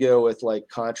 Again, you can go with like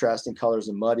contrasting colors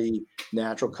and muddy,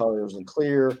 natural colors and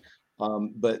clear.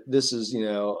 But this is,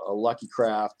 a Lucky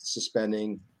Craft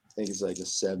suspending. I think it's like a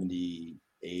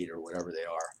 78 or whatever they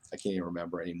are. I can't even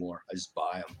remember anymore. I just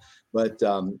buy them. But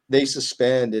they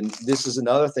suspend. And this is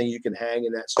another thing you can hang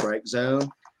in that strike zone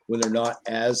when they're not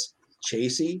as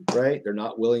chasey, right? They're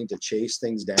not willing to chase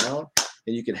things down.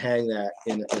 And you can hang that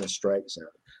in a strike zone.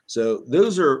 So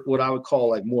those are what I would call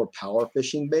like more power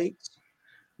fishing baits.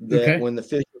 That when the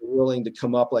fish are willing to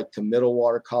come up like to middle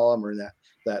water column or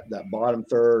that bottom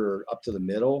third or up to the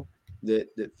middle, that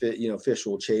fish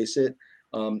will chase it.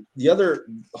 The other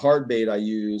hard bait I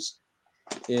use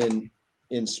in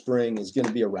spring is going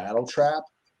to be a rattle trap.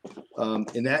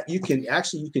 And that you can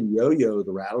yo-yo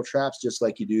the rattle traps just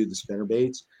like you do the spinner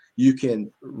baits. You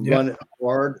can run it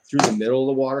hard through the middle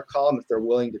of the water column if they're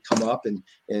willing to come up and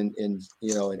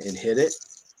hit it.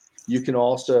 You can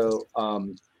also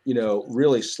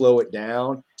really slow it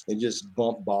down and just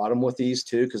bump bottom with these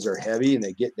too, because they're heavy and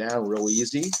they get down real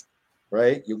easy,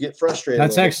 right? You'll get frustrated.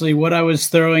 That's actually what I was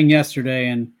throwing yesterday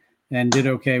and did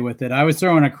okay with it. I was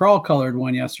throwing a crawl colored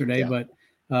one yesterday, but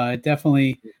it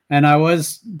definitely, and I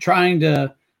was trying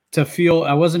to feel,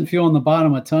 I wasn't feeling the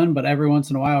bottom a ton, but every once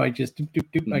in a while I just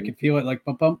I could feel it like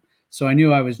bump. So I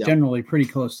knew I was generally pretty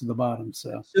close to the bottom.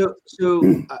 So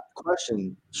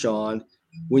question, Sean.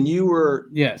 When you were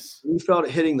you felt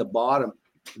it hitting the bottom,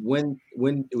 when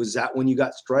was that when you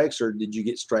got strikes, or did you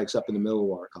get strikes up in the middle of the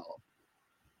water column?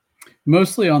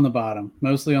 Mostly on the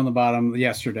bottom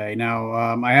yesterday. Now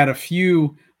I had a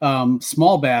few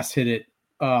small bass hit it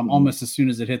almost as soon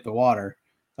as it hit the water.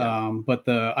 But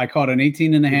I caught an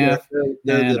 18 and a half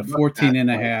and a 14 and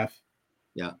a half.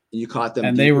 Yeah. You caught them.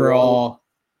 And they were all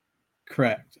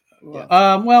correct.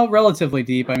 Yeah. Well, relatively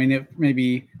deep. I mean, it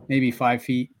maybe 5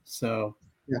 feet. So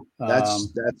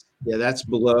that's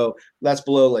below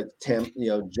like 10,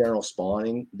 general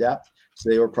spawning depth. So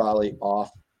they were probably off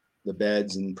the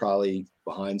beds and probably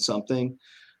behind something.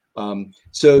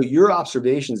 So your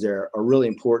observations there are really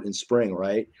important in spring,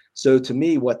 right? So to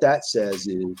me, what that says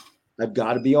is I've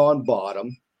got to be on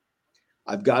bottom.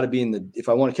 I've got to be if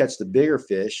I want to catch the bigger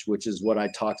fish, which is what I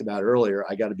talked about earlier,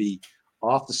 I got to be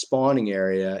off the spawning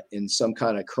area in some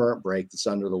kind of current break that's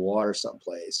under the water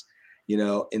someplace,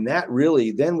 and that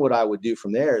really, then what I would do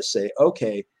from there is say,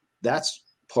 okay, that's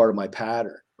part of my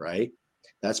pattern, right?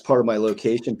 That's part of my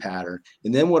location pattern.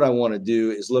 And then what I want to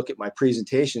do is look at my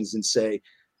presentations and say,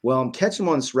 well, I'm catching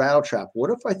them on this rattle trap. What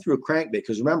if I threw a crankbait?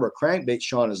 Because remember, a crankbait,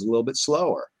 Sean, is a little bit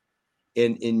slower.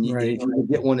 And if you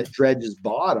get one that dredges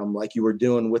bottom, like you were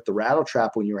doing with the rattle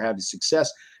trap when you were having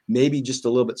success, maybe just a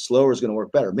little bit slower is going to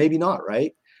work better. Maybe not,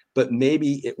 right? But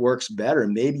maybe it works better.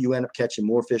 Maybe you end up catching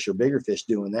more fish or bigger fish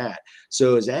doing that.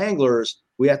 So as anglers,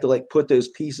 we have to put those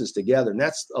pieces together. And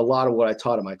that's a lot of what I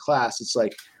taught in my class. It's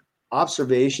like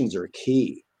observations are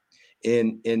key.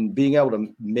 In being able to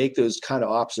make those kind of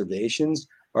observations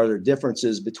are there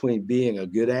differences between being a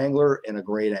good angler and a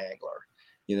great angler.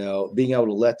 Being able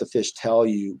to let the fish tell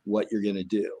you what you're going to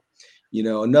do.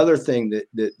 Another thing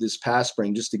that this past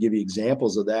spring, just to give you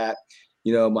examples of that,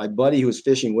 my buddy who was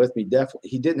fishing with me,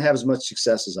 he didn't have as much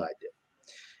success as I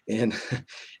did.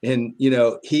 And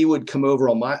he would come over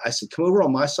I said, come over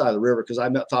on my side of the river, because I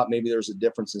thought maybe there was a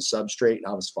difference in substrate and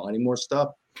I was finding more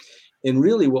stuff. And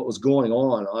really what was going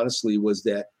on, honestly, was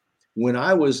that when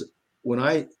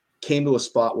I came to a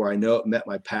spot where I know it met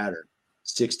my pattern,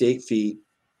 6 to 8 feet,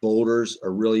 boulders, a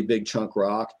really big chunk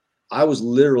rock, I was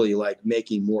literally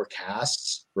making more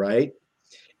casts, right?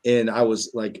 And I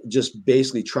was just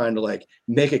basically trying to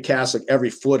make a cast every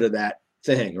foot of that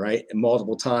thing, right? And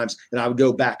multiple times. And I would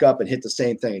go back up and hit the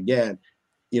same thing again,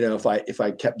 if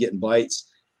I kept getting bites.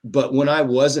 But when I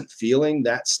wasn't feeling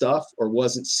that stuff or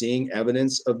wasn't seeing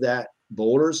evidence of that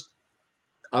boulders,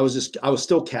 I was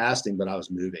still casting, but I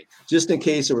was moving just in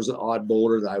case there was an odd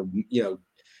boulder that I,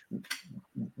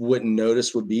 wouldn't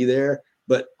notice would be there,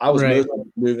 but I was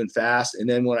moving fast. And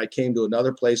then when I came to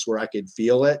another place where I could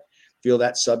feel that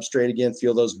substrate again,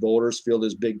 feel those boulders, feel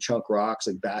those big chunk rocks,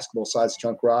 like basketball sized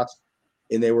chunk rocks,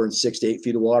 and they were in 6 to 8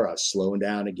 feet of water, I was slowing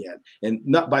down again. And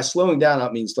not by slowing down,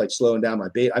 that means slowing down my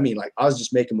bait. I mean, I was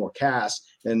just making more casts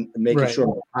and making sure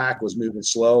my pack was moving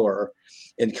slower.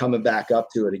 and coming back up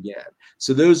to it again.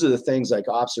 So those are the things like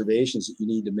observations that you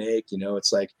need to make.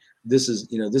 It's like, this is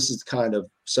the kind of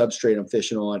substrate I'm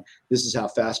fishing on. This is how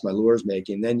fast my lure's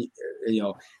making. Then,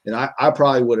 and I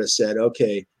probably would have said,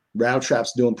 okay, rattle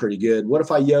trap's doing pretty good. What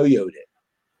if I yo-yoed it?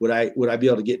 Would I be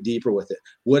able to get deeper with it?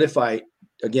 What if I,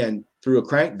 again, threw a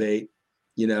crankbait,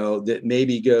 that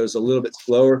maybe goes a little bit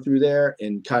slower through there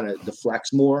and kind of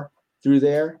deflects more through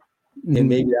there? And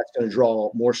maybe that's going to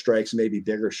draw more strikes, maybe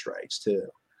bigger strikes too.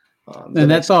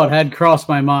 And that thought had crossed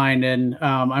my mind. And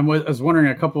I was wondering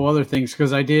a couple other things,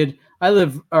 because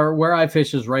where I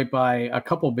fish is right by a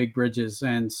couple big bridges.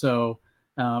 And so,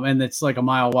 and it's like a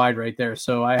mile wide right there.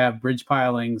 So I have bridge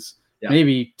pilings,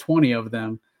 maybe 20 of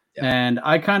them. Yeah. And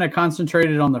I kind of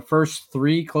concentrated on the first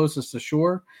 3 closest to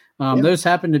shore. Those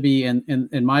happen to be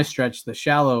in my stretch, the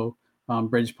shallow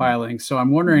bridge pilings. So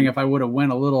I'm wondering if I would have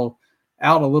went a little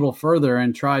further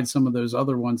and tried some of those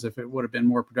other ones, if it would have been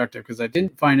more productive, because I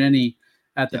didn't find any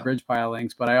at the bridge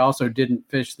pilings, but I also didn't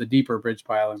fish the deeper bridge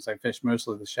pilings. I fished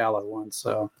mostly the shallow ones.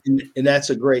 So, and that's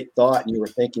a great thought. And you were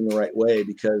thinking the right way,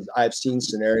 because I've seen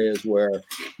scenarios where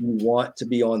you want to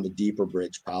be on the deeper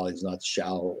bridge pilings, not the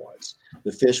shallower ones.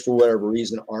 The fish, for whatever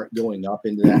reason, aren't going up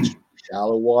into that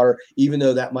shallow water, even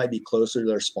though that might be closer to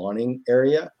their spawning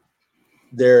area.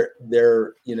 They're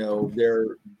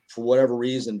for whatever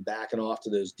reason backing off to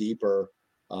those deeper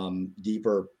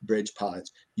bridge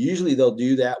pilings. Usually they'll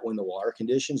do that when the water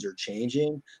conditions are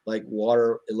changing, like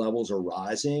water levels are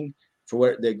rising. For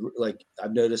what they like,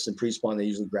 I've noticed in pre-spawn, they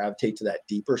usually gravitate to that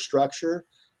deeper structure,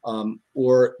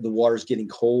 or the water's getting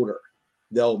colder.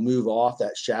 They'll move off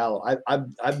that shallow.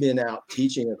 I've been out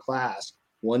teaching a class.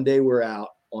 One day we're out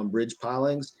on bridge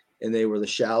pilings, and they were the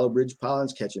shallow bridge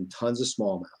pilings catching tons of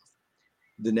smallmouth.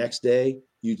 The next day,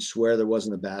 you'd swear there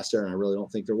wasn't a bass there, and I really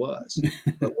don't think there was.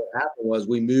 But what happened was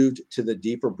we moved to the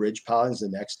deeper bridge pilings the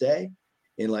next day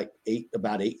in like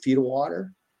about 8 feet of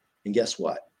water, and guess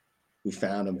what? We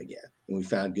found them again, and we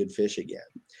found good fish again.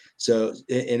 So,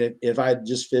 and if I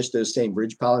just fished those same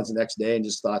bridge pilings the next day and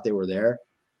just thought they were there,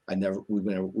 we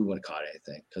wouldn't have caught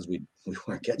anything, because we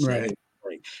weren't catching anything.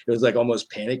 It was like almost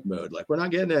panic mode. Like, we're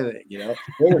not getting anything,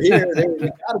 They were here. They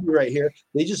got to be right here.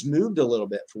 They just moved a little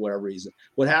bit for whatever reason.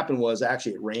 What happened was,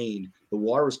 actually it rained. The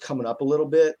water was coming up a little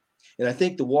bit. And I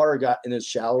think the water got in those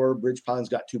shallower bridge pilings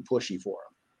got too pushy for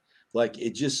them. Like,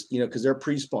 it just, because they're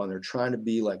pre-spawn, they're trying to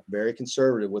be like very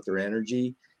conservative with their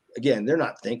energy. Again, they're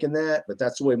not thinking that, but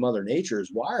that's the way Mother Nature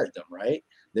has wired them, right?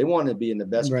 They want to be in the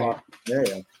best possible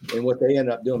scenario. And what they end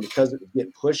up doing, because it was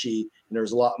getting pushy and there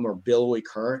was a lot more billowy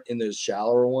current in those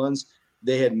shallower ones,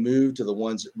 they had moved to the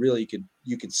ones that really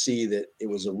you could see that it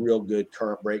was a real good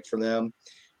current break for them.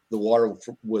 The water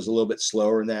was a little bit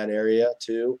slower in that area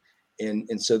too.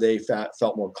 And so they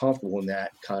felt more comfortable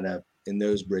in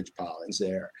those bridge pilings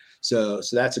there. So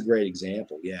that's a great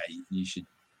example. Yeah, you should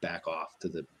back off to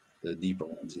the deeper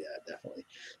ones. Yeah, definitely.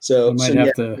 So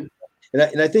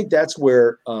And I think that's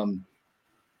where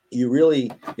you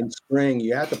really, in spring,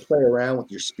 you have to play around with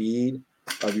your speed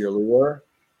of your lure.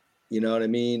 You know what I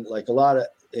mean? Like a lot of,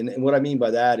 and what I mean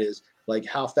by that is like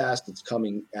how fast it's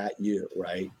coming at you,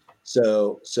 right?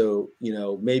 So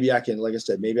maybe I can, like I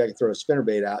said, maybe I can throw a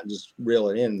spinnerbait out and just reel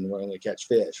it in when I'm going to catch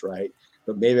fish, right?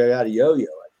 But maybe I got to yo-yo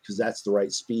it, because that's the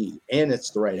right speed and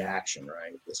it's the right action,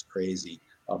 right? This crazy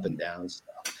up and down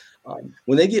stuff.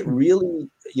 When they get really,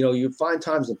 you find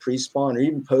times in pre-spawn or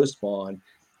even post-spawn,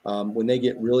 when they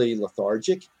get really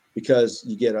lethargic, because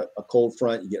you get a cold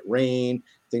front, you get rain,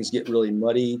 things get really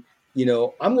muddy.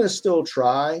 I'm going to still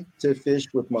try to fish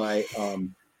with my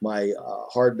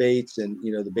hard baits and,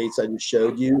 the baits I just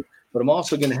showed you, but I'm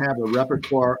also going to have a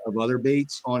repertoire of other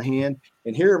baits on hand.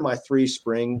 And here are my 3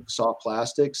 spring soft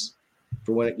plastics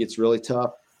for when it gets really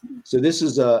tough. So this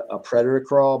is a Predator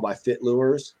Crawl by Fit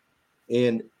Lures.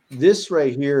 And this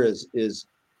right here is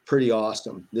pretty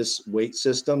awesome. This weight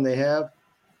system they have,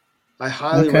 I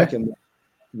highly recommend.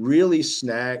 Really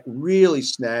snag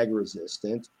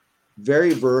resistant,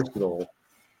 very versatile,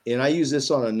 and I use this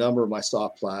on a number of my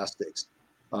soft plastics.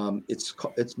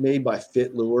 It's made by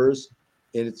Fit Lures,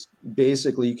 and it's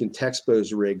basically you can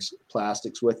Texpose rigs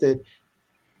plastics with it.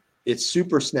 It's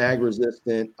super snag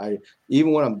resistant.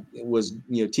 Even when I was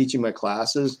teaching my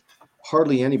classes,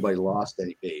 hardly anybody lost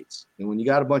any baits. And when you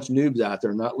got a bunch of noobs out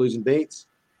there not losing baits,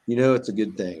 it's a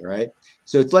good thing, right?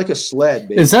 So it's like a sled.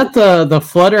 Basically. Is that the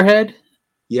Flutterhead?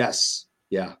 Yes.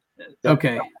 Yeah.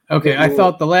 Okay. I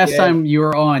thought the last time you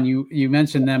were on, you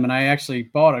mentioned them, and I actually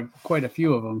bought quite a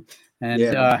few of them. And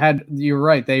you're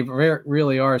right, they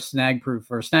really are snag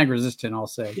proof or snag resistant, I'll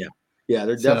say. Yeah,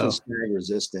 they're definitely snag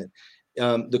resistant.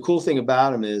 The cool thing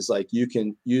about them is like you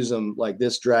can use them like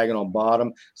this, dragging on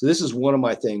bottom. So this is one of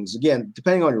my things. Again,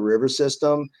 depending on your river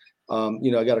system,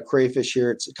 I got a crayfish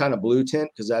here. It's kind of blue tint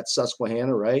because that's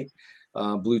Susquehanna, right?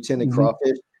 Blue tinted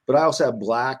crawfish. But I also have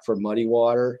black for muddy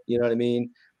water. You know what I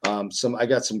mean? I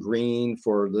got some green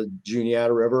for the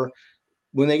Juniata River.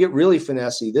 When they get really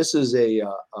finessey, this is a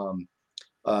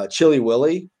Chili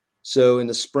Willy. So in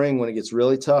the spring when it gets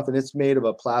really tough, and it's made of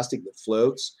a plastic that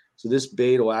floats. So this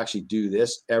bait will actually do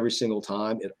this every single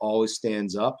time. It always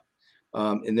stands up.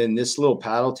 And then this little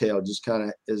paddle tail just kind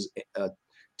of is a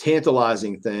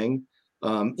tantalizing thing.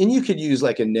 And you could use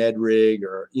like a Ned rig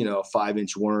or, a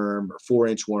 5-inch worm or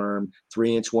 4-inch worm,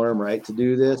 3-inch worm, right, to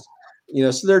do this.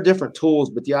 So there are different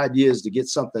tools, but the idea is to get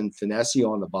something finessey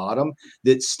on the bottom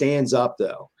that stands up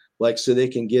though. Like, so they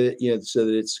can get it, so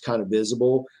that it's kind of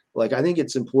visible. Like, I think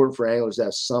it's important for anglers to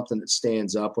have something that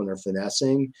stands up when they're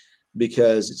finessing,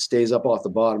 because it stays up off the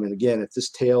bottom. And again, if this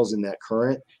tail's in that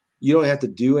current, you don't have to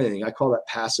do anything. I call that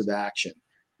passive action.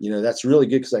 That's really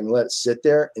good because I can let it sit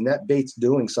there and that bait's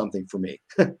doing something for me,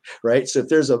 right? So if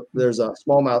there's a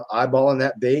smallmouth eyeballing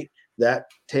that bait, that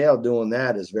tail doing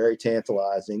that is very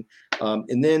tantalizing.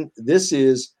 And then this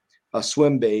is a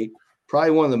swim bait,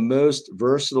 probably one of the most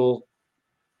versatile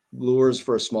lures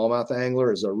for a smallmouth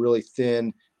angler is a really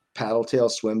thin paddle tail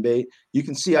swim bait. You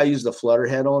can see I use the flutter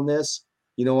head on this.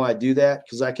 You know why I do that?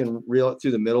 Because I can reel it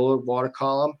through the middle of the water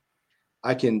column.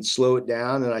 I can slow it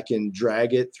down and I can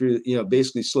drag it through,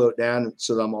 basically slow it down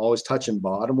so that I'm always touching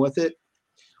bottom with it.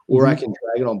 Or I can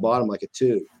drag it on bottom like a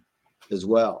tube as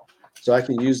well. So I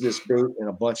can use this bait in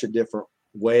a bunch of different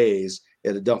ways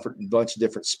at a bunch of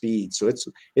different speeds. So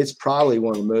it's probably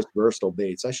one of the most versatile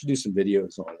baits. I should do some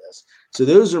videos on this. So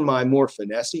those are my more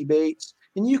finessey baits.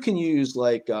 And you can use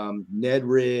like Ned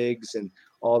rigs and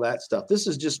all that stuff. This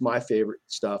is just my favorite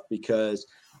stuff because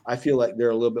I feel like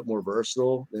they're a little bit more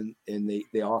versatile and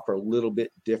they offer a little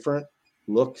bit different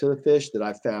look to the fish that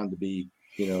I found to be,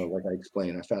 like I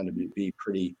explained, I found to be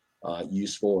pretty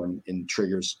useful and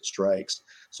triggers strikes.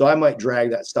 So I might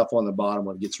drag that stuff on the bottom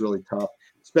when it gets really tough,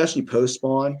 especially post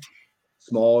spawn.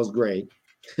 Small is great.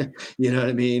 You know what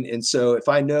I mean? And so if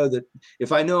I know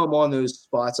I'm on those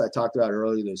spots I talked about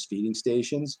earlier, those feeding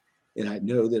stations, and I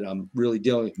know that I'm really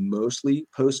dealing with mostly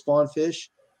post spawn fish,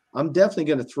 I'm definitely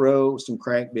going to throw some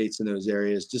crankbaits in those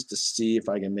areas just to see if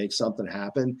I can make something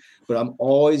happen. But I'm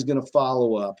always going to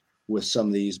follow up with some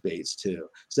of these baits too.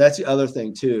 So that's the other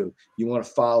thing too. You want to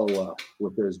follow up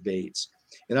with those baits.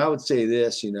 And I would say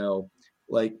this,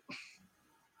 like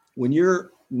when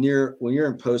you're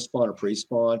in post spawn or pre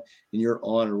spawn and you're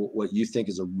on what you think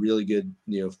is a really good,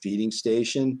 feeding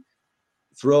station,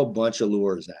 throw a bunch of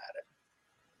lures at it.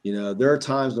 There are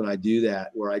times when I do that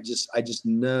where I just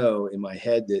know in my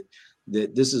head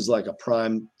that this is like a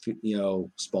prime,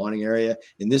 spawning area.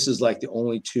 And this is like the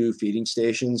only 2 feeding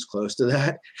stations close to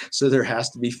that. So there has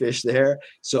to be fish there.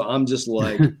 So I'm just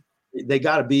like, they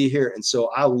got to be here. And so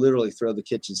I'll literally throw the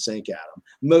kitchen sink at them.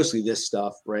 Mostly this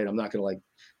stuff, right? I'm not going to like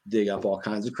dig up all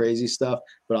kinds of crazy stuff,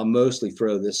 but I'll mostly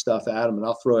throw this stuff at them and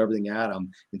I'll throw everything at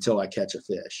them until I catch a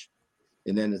fish.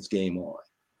 And then it's game on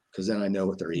because then I know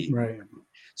what they're eating. Right.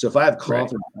 So if I have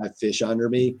confidence I have fish under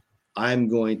me, I'm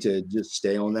going to just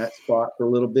stay on that spot for a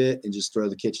little bit and just throw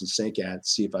the kitchen sink at it,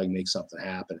 see if I can make something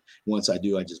happen. Once I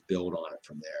do, I just build on it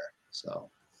from there.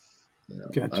 So,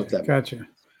 Gotcha.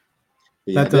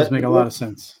 That does make a lot of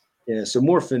sense. Yeah. So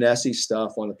more finessey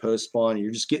stuff on the post spawn.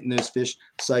 You're just getting those fish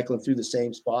cycling through the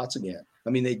same spots again. I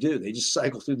mean, they do. They just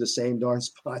cycle through the same darn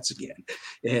spots again.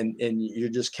 And you're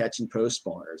just catching post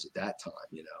spawners at that time,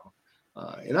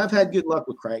 and I've had good luck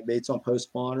with crankbaits on post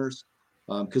spawners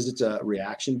because it's a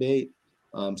reaction bait.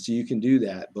 So you can do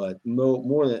that, but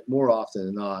more often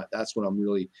than not, that's when I'm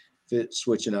really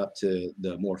switching up to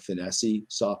the more finessey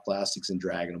soft plastics and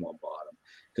dragging them on bottom.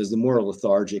 Because the more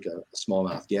lethargic a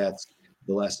smallmouth gets,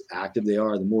 the less active they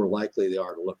are, the more likely they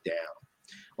are to look down.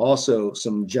 Also,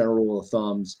 some general rule of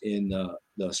thumbs in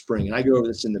the spring, and I go over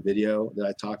this in the video that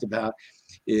I talked about,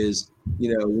 is,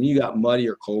 when you got muddy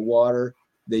or cold water,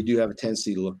 they do have a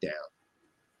tendency to look down.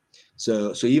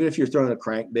 So even if you're throwing a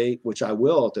crankbait, which I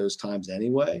will at those times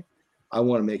anyway, I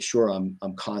want to make sure I'm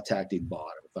contacting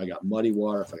bottom. If I got muddy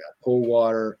water, if I got cold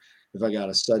water, if I got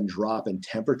a sudden drop in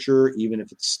temperature, even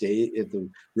if if the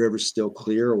river's still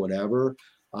clear or whatever,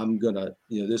 I'm gonna,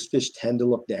 those fish tend to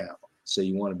look down. So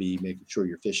you want to be making sure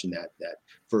you're fishing that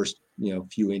first,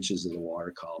 few inches of the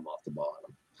water column off the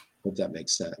bottom. Hope that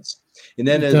makes sense. And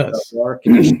then as the water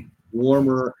conditions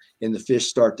warmer and the fish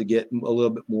start to get a little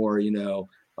bit more,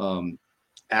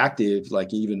 active,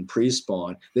 like even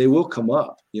pre-spawn, they will come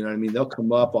up. You know what I mean? They'll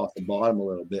come up off the bottom a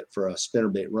little bit for a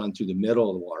spinnerbait run through the middle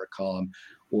of the water column,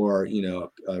 or, you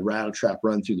know, a rattle trap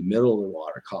run through the middle of the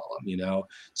water column, you know.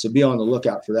 So be on the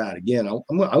lookout for that. Again,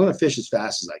 I'm going to fish as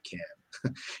fast as I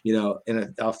can, you know,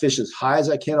 and I'll fish as high as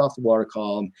I can off the water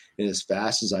column and as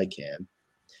fast as I can,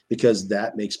 because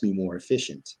that makes me more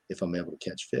efficient if I'm able to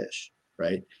catch fish,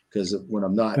 right? Because when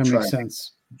I'm not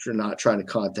trying to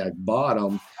contact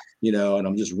bottom, you know, and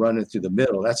I'm just running through the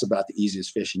middle, that's about the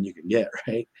easiest fishing you can get,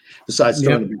 right? Besides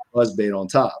throwing a big buzz bait on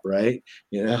top, right?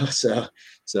 You know, so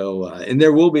and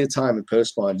there will be a time in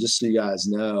post spawn, just so you guys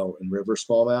know, in river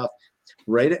smallmouth,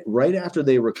 right after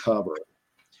they recover,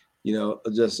 you know,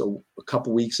 just a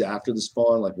couple weeks after the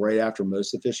spawn, like right after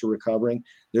most of the fish are recovering,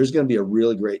 there's going to be a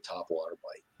really great topwater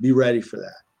bite. Be ready for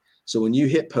that. So when you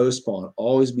hit post spawn,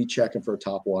 always be checking for a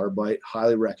topwater bite.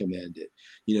 Highly recommend it.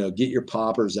 You know, get your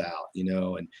poppers out, you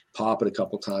know, and pop it a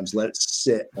couple times. Let it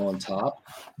sit on top.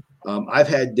 I've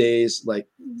had days like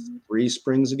 3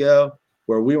 springs ago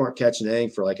where we weren't catching anything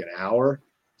for like an hour.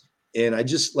 And I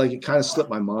just, like, it kind of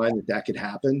slipped my mind that could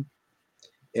happen.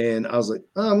 And I was like,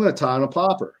 oh, I'm going to tie on a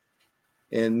popper.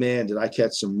 And man, did I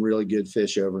catch some really good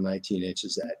fish over 19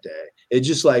 inches that day. It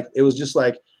was just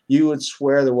like, you would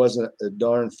swear there wasn't a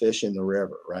darn fish in the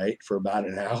river, right? For about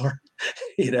an hour,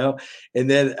 you know? And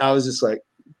then I was just like,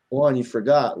 Juan, you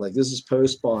forgot, like, this is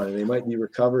post spawn and they might be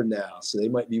recovered now. So they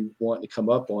might be wanting to come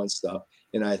up on stuff.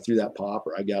 And I threw that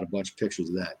popper. I got a bunch of pictures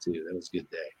of that too. That was a good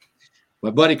day.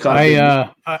 My buddy caught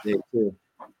a day too.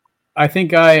 I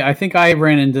think I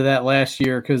ran into that last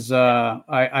year because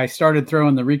I started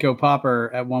throwing the Rico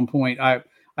popper at one point.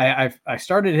 I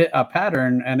started hit a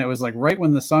pattern, and it was like right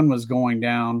when the sun was going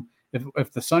down.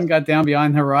 If the sun got down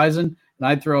behind the horizon, and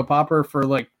I'd throw a popper for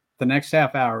like the next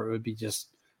half hour, it would be just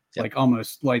like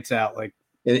almost lights out, like,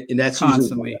 and that's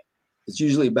constantly. It's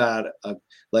usually about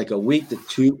a week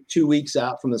to 2 weeks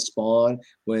out from the spawn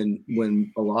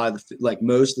when a lot of like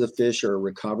most of the fish are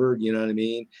recovered. You know what I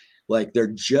mean? Like,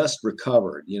 they're just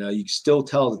recovered. You know, you can still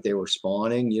tell that they were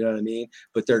spawning. You know what I mean?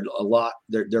 But they're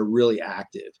really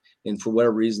active. And for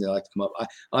whatever reason, they like to come up. I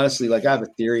honestly, like, I have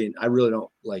a theory, and I really don't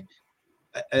like,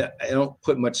 I don't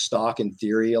put much stock in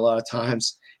theory a lot of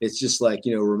times. It's just like,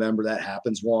 you know, remember that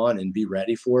happens, Juan, and be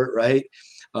ready for it. Right.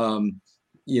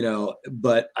 You know,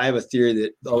 but I have a theory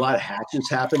that a lot of hatches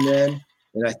happen then.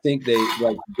 And I think they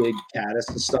like big caddis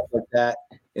and stuff like that.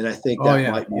 And I think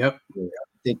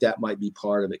that might be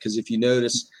part of it. Because if you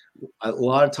notice, a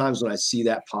lot of times when I see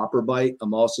that popper bite,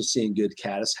 I'm also seeing good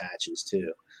caddis hatches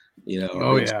too. You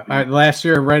know. Last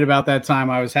year, right about that time,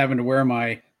 I was having to wear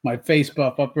my face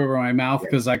buff up over my mouth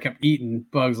because I kept eating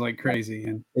bugs like crazy.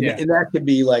 And that could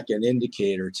be like an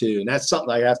indicator too. And that's something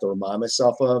I have to remind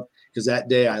myself of, because that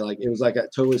day it was like I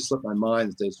totally slipped my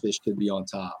mind that those fish could be on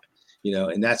top. You know,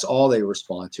 and that's all they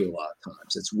respond to a lot of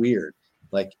times. It's weird.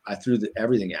 Like, I threw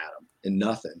everything at them and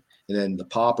nothing. And then the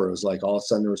popper was like, all of a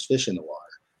sudden there was fish in the water.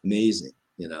 Amazing,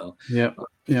 you know? Yeah.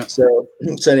 So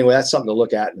anyway, that's something to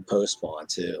look at in the post spawn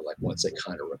too, like once they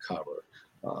kind of recover.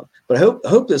 But I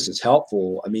hope this is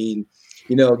helpful. I mean,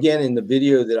 you know, again, in the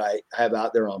video that I have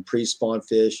out there on pre-spawn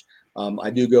fish,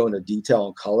 I do go into detail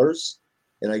on colors,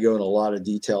 and I go in a lot of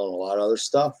detail on a lot of other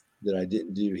stuff that I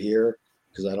didn't do here,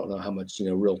 because I don't know how much, you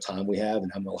know, real time we have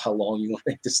and how long you want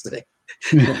to make this thing.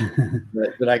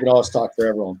 but I could always talk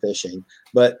forever on fishing.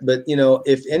 But you know,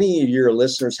 if any of your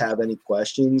listeners have any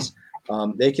questions,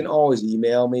 they can always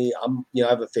email me. I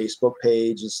have a Facebook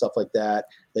page and stuff like that.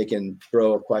 They can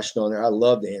throw a question on there. I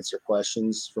love to answer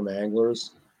questions from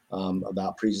anglers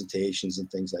about presentations and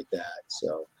things like that.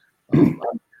 So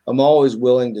I'm always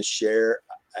willing to share.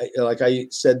 Like I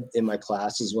said in my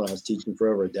classes when I was teaching for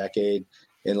over a decade,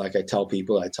 and like I tell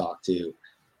people I talk to,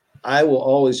 I will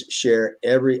always share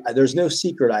there's no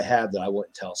secret I have that I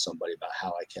wouldn't tell somebody about how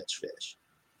I catch fish.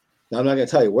 Now, I'm not going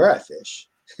to tell you where I fish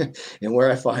and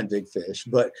where I find big fish,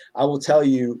 but I will tell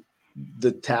you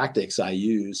the tactics I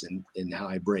use and how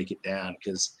I break it down,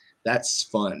 because that's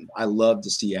fun. I love to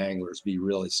see anglers be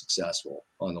really successful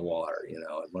on the water, you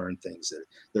know, and learn things that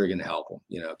they're going to help them,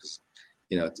 you know, because,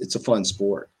 you know, it's a fun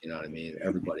sport. You know what I mean?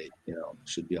 Everybody, you know,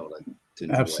 should be able to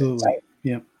enjoy absolutely. it.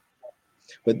 Yeah.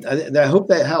 But I hope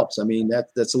that helps. I mean,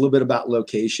 that's a little bit about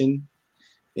location.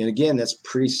 And again, that's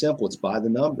pretty simple. It's by the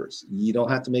numbers. You don't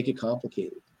have to make it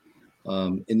complicated.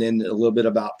 And then a little bit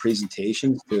about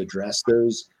presentations to address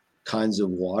those kinds of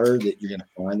water that you're going to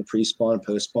find the pre-spawn and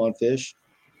post-spawn fish.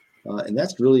 And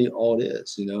that's really all it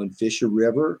is, you know, and fish a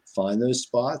river, find those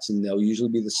spots, and they'll usually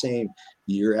be the same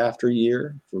year after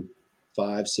year for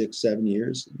 5, 6, 7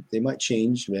 years. They might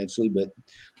change eventually, but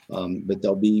but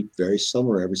they'll be very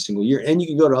similar every single year. And you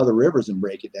can go to other rivers and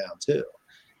break it down too,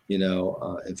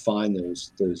 and find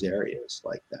those areas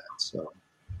like that. So.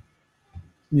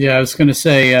 Yeah, I was going to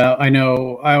say, I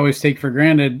know I always take for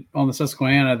granted on the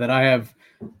Susquehanna that I have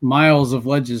miles of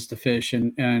ledges to fish,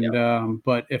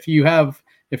 but if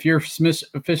you're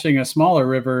fishing a smaller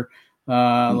river,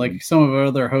 like some of our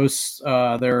other hosts,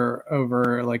 they're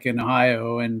over like in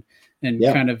Ohio and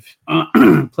kind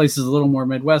of places a little more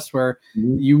Midwest where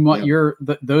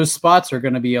those spots are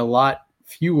going to be a lot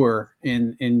fewer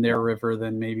in their river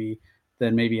than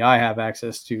maybe I have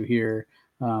access to here.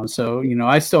 So,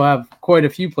 I still have quite a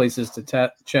few places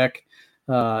to check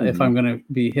if I'm going to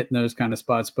be hitting those kind of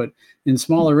spots. But in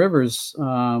smaller rivers,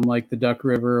 like the Duck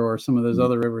River or some of those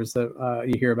other rivers that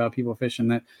you hear about people fishing,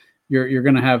 that you're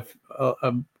going to have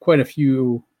quite a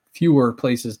fewer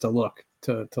places to look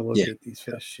at these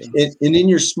fish. And in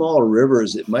your smaller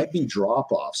rivers, it might be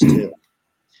drop-offs too.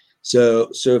 So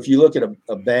if you look at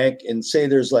a bank and say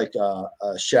there's like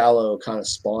a shallow kind of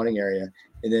spawning area,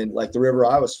 and then like the river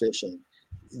I was fishing,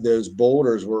 those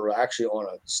boulders were actually on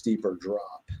a steeper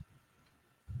drop.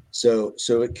 So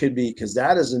it could be, because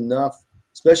that is enough,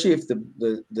 especially if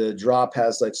the drop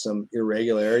has like some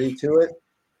irregularity to it,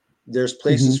 there's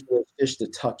places for the fish to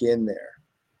tuck in there.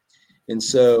 And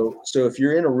so if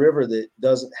you're in a river that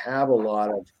doesn't have a lot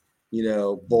of,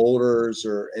 boulders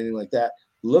or anything like that,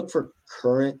 look for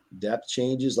current depth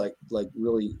changes, like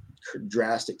really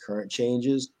drastic current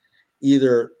changes.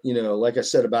 Either, like I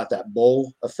said about that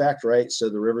bowl effect, right? So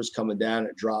the river's coming down,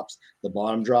 it drops, the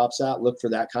bottom drops out. Look for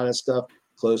that kind of stuff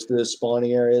close to the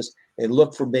spawning areas, and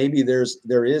look for maybe there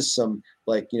is some,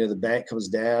 like, the bank comes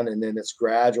down and then it's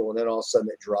gradual, and then all of a sudden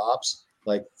it drops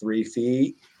like 3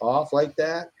 feet off like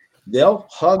that. They'll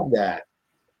hug that,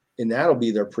 and that'll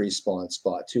be their pre-spawn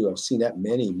spot too. I've seen that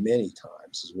many, many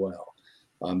times as well.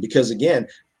 Because again,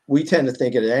 we tend to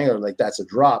think at an angler like that's a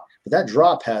drop, but that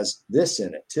drop has this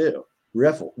in it too.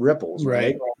 Ripples,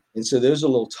 right? And so those are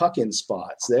little tuck-in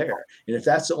spots there. And if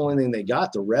that's the only thing they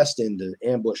got to rest in to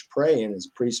ambush prey in as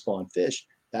a pre-spawn fish,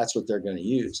 that's what they're going to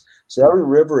use. So every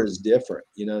river is different,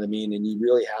 you know what I mean? And you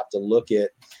really have to look at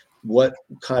what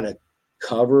kind of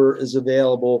cover is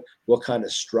available, what kind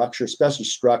of structure, especially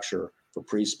structure for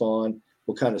pre-spawn,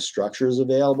 what kind of structure is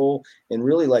available, and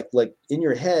really like in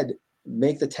your head,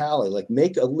 make the tally, like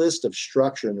make a list of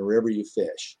structure in the river you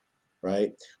fish.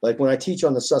 Right? Like when I teach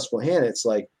on the Susquehanna, it's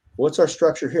like, what's our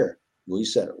structure here? Well, you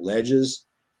said it, ledges,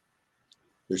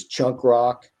 there's chunk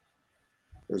rock,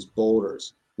 there's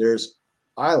boulders, there's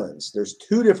islands. There's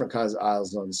 2 different kinds of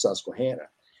islands on the Susquehanna.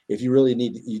 If you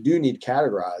do need to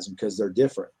categorize them because they're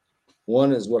different.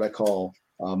 One is what I call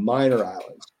minor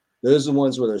islands. Those are the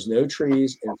ones where there's no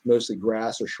trees and it's mostly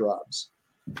grass or shrubs.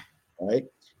 Right?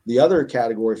 The other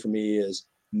category for me is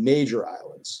major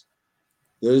islands.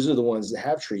 Those are the ones that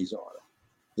have trees on them.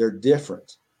 They're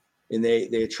different, and they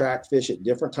attract fish at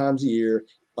different times of year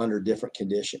under different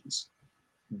conditions.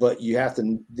 But you have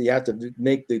to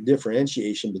make the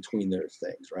differentiation between those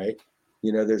things, right?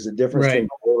 There's a difference between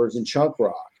boulders and chunk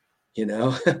rock.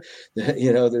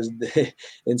 There's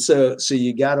and so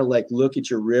you got to like look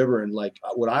at your river, and like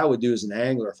what I would do as an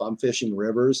angler, if I'm fishing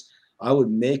rivers, I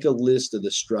would make a list of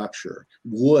the structure.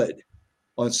 Wood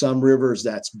on some rivers,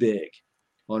 that's big.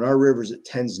 On our rivers, it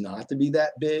tends not to be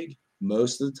that big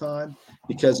most of the time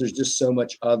because there's just so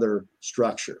much other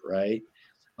structure, right?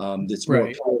 That's more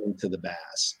appealing to the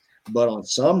bass. But on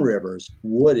some rivers,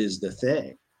 wood is the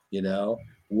thing,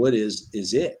 wood is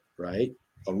it, right?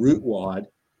 A root wad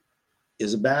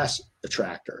is a bass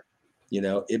attractor.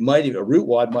 A root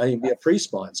wad might even be a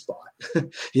pre-spawn spot.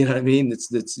 You know what I mean?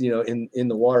 It's in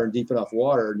the water, deep enough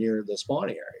water near the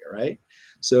spawning area, right?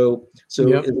 So as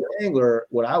an angler,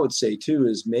 what I would say too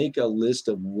is make a list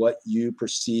of what you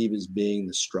perceive as being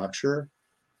the structure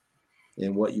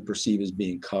and what you perceive as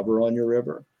being cover on your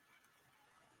river.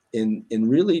 And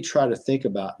really try to think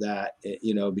about that,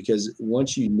 because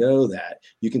once you know that,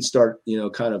 you can start,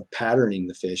 kind of patterning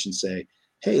the fish and say,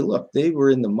 hey, look, they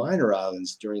were in the minor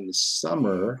islands during the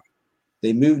summer.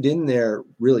 They moved in there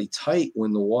really tight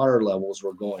when the water levels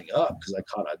were going up because I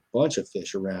caught a bunch of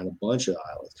fish around a bunch of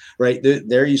islands, right?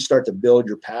 There you start to build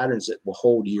your patterns that will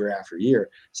hold year after year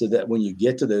so that when you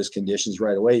get to those conditions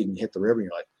right away, you can hit the river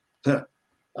and you're like,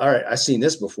 all right, I've seen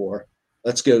this before.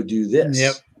 Let's go do this.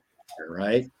 Yep.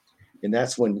 Right. And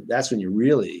that's when you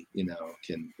really,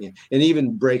 can, and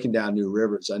even breaking down new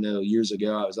rivers. I know years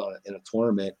ago I was in a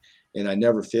tournament and I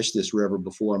never fished this river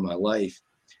before in my life.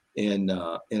 And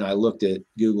I looked at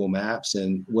Google Maps,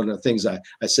 and one of the things I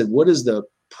said, what is the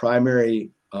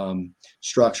primary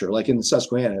structure? Like in the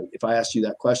Susquehanna, if I asked you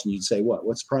that question, you'd say what?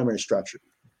 What's the primary structure?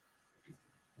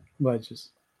 Ledges.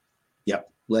 Yep.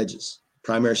 Ledges,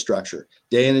 primary structure,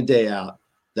 day in and day out.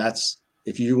 That's,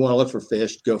 if you want to look for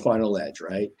fish, go find a ledge,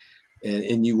 right?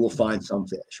 And you will find some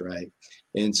fish, right?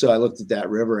 And so I looked at that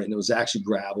river, and it was actually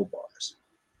gravel bars.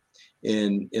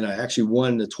 And I actually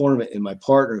won the tournament, and my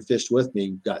partner who fished with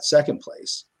me got second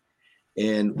place.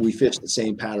 And we fished the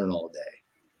same pattern all day.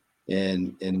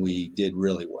 And we did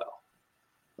really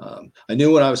well. I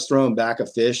knew when I was throwing back a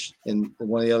fish, and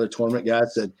one of the other tournament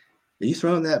guys said, "Are you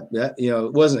throwing that?"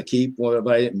 It wasn't a keep, but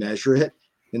I didn't measure it.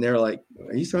 And they were like,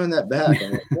 "Are you throwing that back?"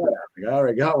 I'm like, "Yeah, I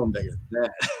already got one bigger than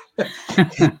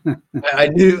that." I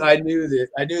knew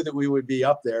that we would be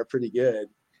up there pretty good,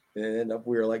 and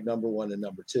we were like number 1 and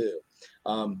number 2.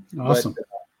 Awesome.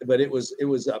 But it was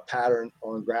a pattern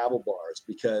on gravel bars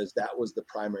because that was the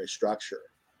primary structure,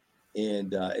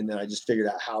 and then I just figured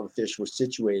out how the fish were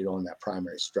situated on that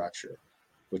primary structure,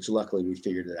 which luckily we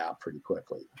figured it out pretty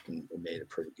quickly and made it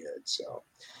pretty good. So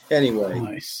anyway,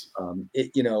 nice.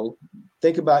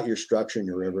 Think about your structure in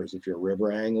your rivers if you're a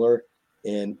river angler,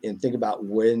 and think about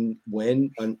when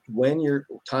your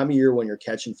time of year when you're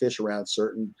catching fish around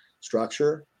certain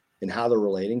structure and how they're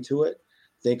relating to it.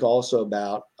 Think also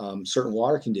about certain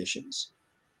water conditions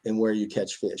and where you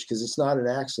catch fish, because it's not an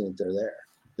accident they're there.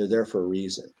 They're there for a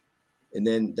reason. And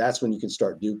then that's when you can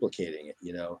start duplicating it,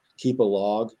 keep a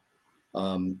log,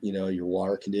 your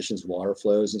water conditions, water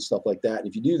flows and stuff like that. And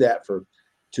if you do that for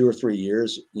 2 or 3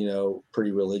 years,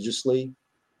 pretty religiously,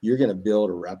 you're going to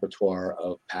build a repertoire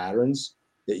of patterns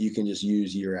that you can just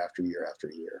use year after year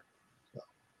after year. So,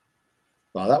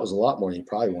 wow, that was a lot more than you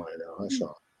probably want to know, huh,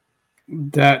 Sean?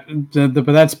 But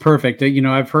that's perfect.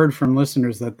 I've heard from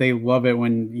listeners that they love it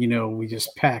when, we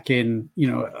just pack in,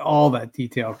 all that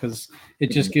detail, because it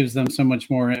just gives them so much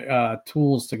more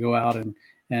tools to go out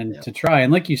and to try.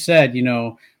 And like you said,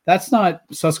 that's not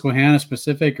Susquehanna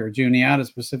specific or Juniata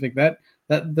specific. That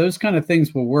those kind of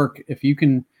things will work if you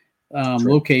can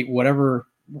locate whatever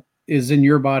is in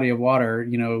your body of water.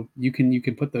 You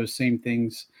can put those same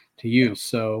things to use.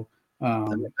 So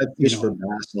I've fished for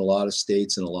bass in a lot of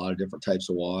states and a lot of different types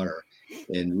of water,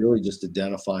 and really just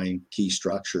identifying key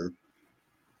structure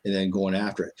and then going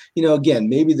after it. Again,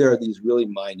 maybe there are these really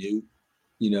minute,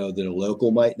 that a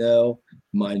local might know,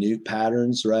 minute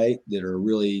patterns, right? That are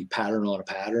really pattern on a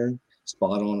pattern,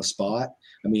 spot on a spot.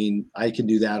 I mean, I can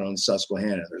do that on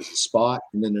Susquehanna. There's a spot,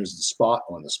 and then there's the spot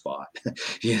on the spot.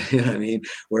 You know what I mean?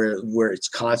 Where it's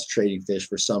concentrating fish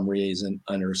for some reason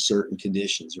under certain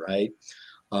conditions, right?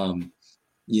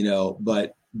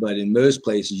 But in most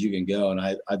places you can go, and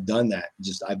I've done that.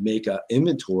 I make an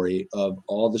inventory of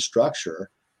all the structure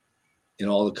and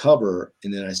all the cover,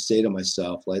 and then I say to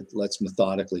myself, let's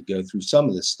methodically go through some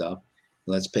of this stuff.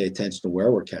 Let's pay attention to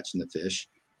where we're catching the fish,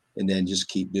 and then just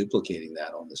keep duplicating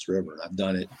that on this river. And I've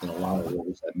done it in a lot of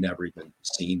rivers I've never even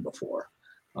seen before,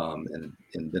 and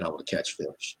been able to catch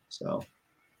fish. So.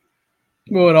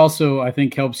 Well, it also, I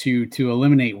think, helps you to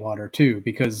eliminate water too,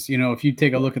 because, if you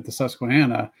take a look at the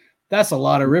Susquehanna, that's a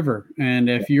lot of river. And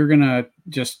if you're going to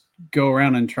just go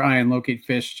around and try and locate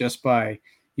fish just by,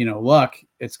 luck,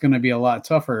 it's going to be a lot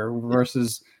tougher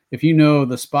versus if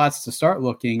the spots to start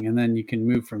looking, and then you can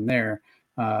move from there.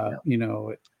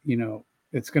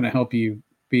 It's going to help you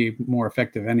be more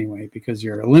effective anyway, because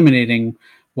you're eliminating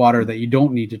water that you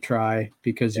don't need to try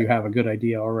because you have a good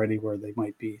idea already where they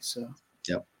might be. So.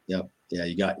 Yep. Yeah,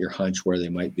 you got your hunch where they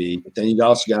might be, but then you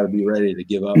also got to be ready to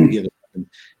give up and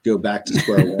go back to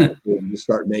square one and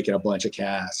start making a bunch of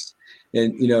casts.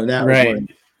 And that was one of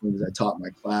the things I taught my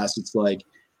class. It's like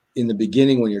in the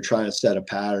beginning when you're trying to set a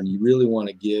pattern, you really want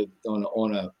to give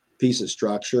on a piece of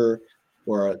structure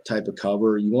or a type of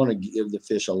cover. You want to give the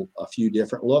fish a few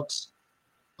different looks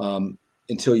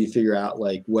until you figure out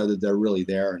whether they're really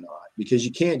there or not, because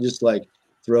you can't just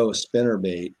throw a spinner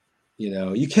bait.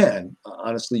 You can,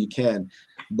 honestly, you can,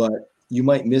 but you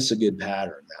might miss a good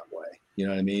pattern that way. You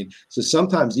know what I mean? So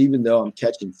sometimes, even though I'm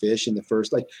catching fish in the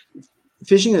first,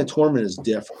 fishing in a tournament is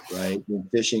different, right? Than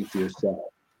fishing for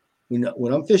yourself.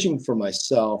 When I'm fishing for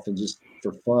myself and just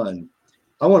for fun,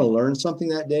 I want to learn something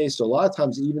that day. So a lot of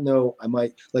times, even though I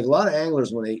might, a lot of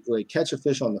anglers, when they catch a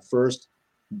fish on the first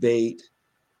bait,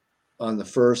 on the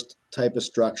first type of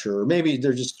structure, or maybe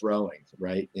they're just throwing,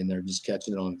 right? And they're just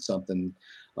catching it on something.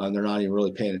 They're not even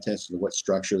really paying attention to what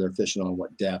structure they're fishing on,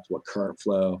 what depth, what current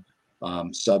flow,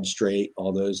 substrate,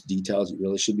 all those details you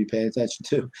really should be paying attention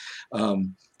to.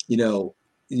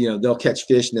 They'll catch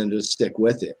fish and then just stick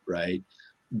with it, right?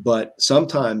 But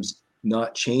sometimes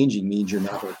not changing means you're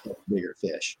not going to catch bigger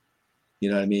fish. You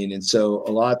know what I mean? And so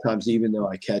a lot of times, even though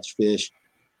I catch fish,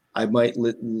 I might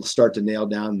start to nail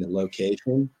down the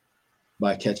location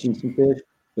by catching some fish.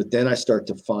 But then I start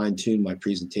to fine tune my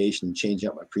presentation and change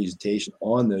out my presentation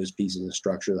on those pieces of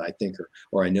structure that I think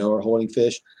or I know are holding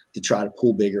fish to try to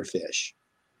pull bigger fish.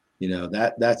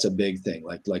 That's a big thing.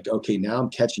 Like, okay, now I'm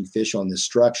catching fish on this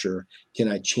structure. Can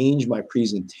I change my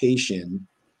presentation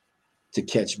to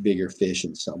catch bigger fish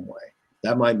in some way?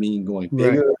 That might mean going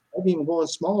bigger, Right. maybe even going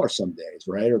smaller some days,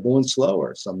 right? Or going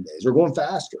slower some days, or going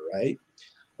faster, right?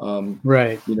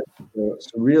 Right. So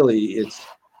really, it's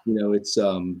there was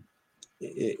I'm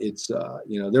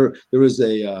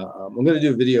going to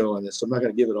do a video on this, so I'm not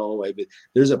going to give it all away, but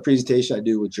there's a presentation I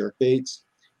do with jerk baits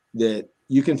that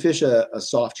you can fish a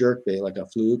soft jerk bait like a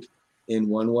fluke in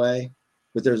one way,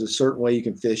 but there's a certain way you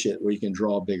can fish it where you can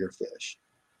draw bigger fish.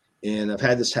 And I've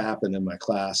had this happen in my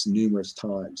class numerous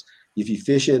times. If you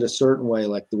fish it a certain way,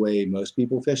 like the way most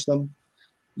people fish them,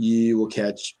 you will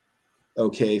catch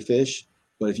okay fish.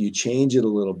 But if you change it a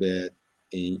little bit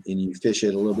and you fish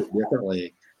it a little bit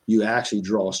differently, you actually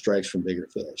draw strikes from bigger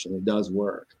fish, and it does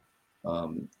work.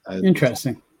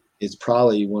 Interesting. It's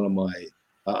probably one of my.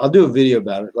 I'll do a video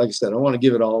about it. Like I said, I don't want to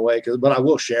give it all away, but I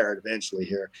will share it eventually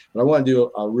here. But I want to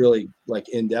do a really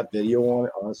in-depth video on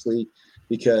it, honestly,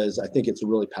 because I think it's a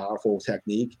really powerful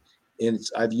technique, and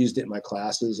I've used it in my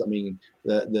classes. I mean,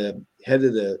 the head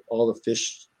of all the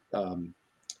fish.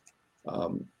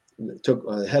 Took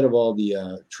the head of all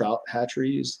the trout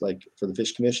hatcheries, like for the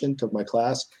Fish Commission, took my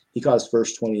class. He caught his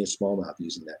first 20-inch smallmouth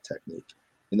using that technique.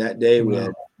 And that day we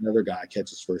had another guy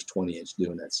catch his first 20-inch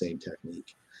doing that same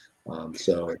technique.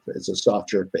 So it's a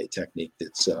soft jerkbait technique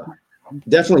that's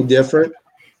definitely different,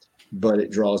 but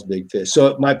it draws big fish.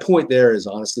 So my point there is,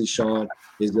 honestly, Sean,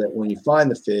 is that when you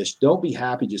find the fish, don't be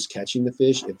happy just catching the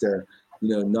fish if they're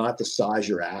not the size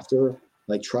you're after.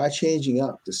 Like, try changing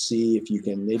up to see if you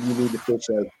can. Maybe you need to fish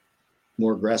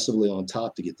more aggressively on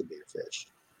top to get the bigger fish.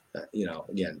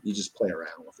 Again, you just play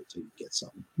around with it till you get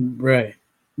something. Right.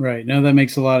 No, that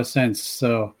makes a lot of sense.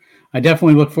 So I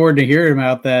definitely look forward to hearing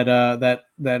about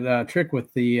that trick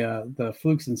with the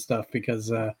flukes and stuff,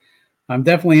 because I'm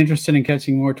definitely interested in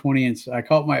catching more 20-inch.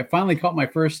 I finally caught my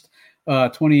first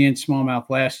 20-inch smallmouth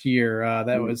last year. I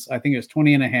think it was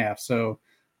 20 and a half. So,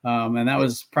 and that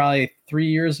was probably 3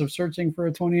 years of searching for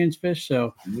a 20-inch fish.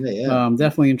 So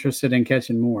definitely interested in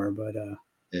catching more, but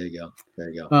there you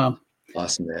go.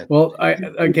 Awesome, man. Well,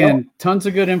 tons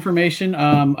of good information.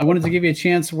 I wanted to give you a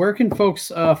chance. Where can folks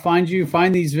find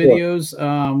these videos?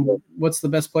 What's the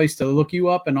best place to look you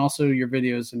up, and also your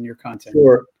videos and your content?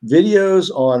 Sure.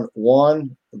 Videos on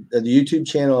Juan, the YouTube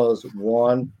channel is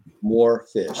Juan More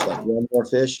Fish, like one more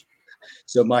fish.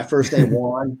 So my first name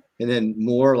Juan, and then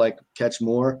more, like catch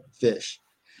more fish.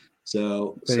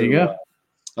 So there you go.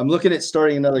 I'm looking at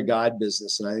starting another guide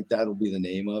business, and I think that'll be the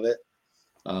name of it.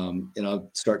 And I'll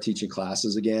start teaching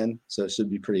classes again, so it should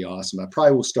be pretty awesome. I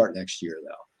probably will start next year,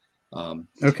 though.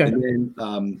 Okay. And then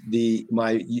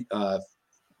my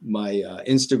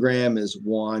Instagram is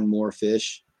Juan More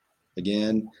Fish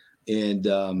again, and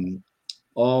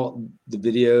all the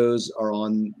videos are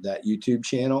on that YouTube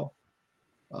channel.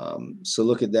 So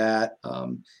look at that.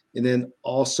 And then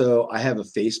also I have a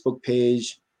Facebook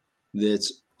page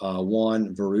that's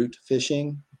Juan Veruete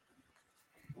Fishing.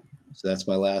 So that's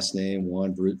my last name,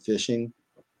 Juan Veruete Fishing.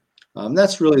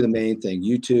 That's really the main thing: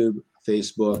 YouTube,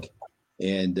 Facebook,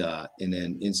 and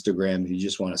then Instagram. If you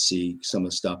just want to see some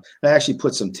of the stuff, I actually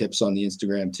put some tips on the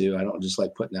Instagram too. I don't just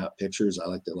like putting out pictures. I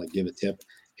like to give a tip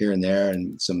here and there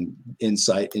and some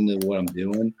insight into what I'm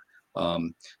doing.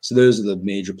 So those are the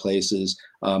major places.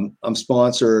 I'm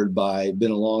sponsored by,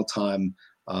 been a long time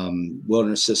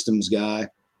Wilderness Systems guy.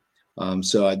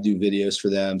 So I do videos for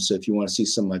them. So if you want to see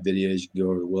some of my videos, you can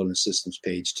go to the Wilderness Systems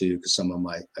page too, because some of them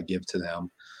I give to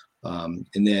them.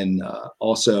 And then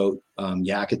also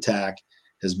Yak Attack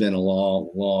has been a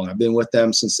long. I've been with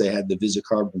them since they had the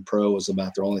VisiCarbon Pro, was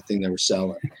about their only thing they were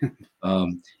selling.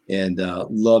 And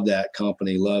love that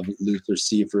company. Love Luther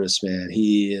Seifers, man.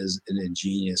 He is an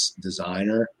ingenious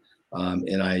designer.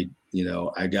 And I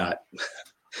got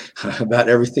about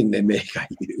everything they make I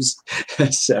use.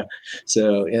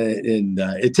 so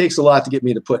it takes a lot to get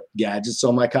me to put gadgets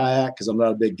on my kayak, because I'm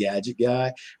not a big gadget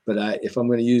guy, but if I'm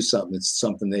going to use something, it's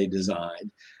something they designed.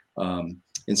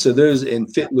 And so those in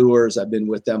Fit Lures, I've been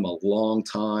with them a long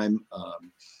time.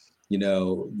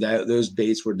 Those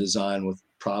baits were designed with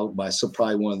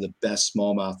probably one of the best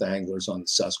smallmouth anglers on the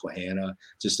Susquehanna,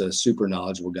 just a super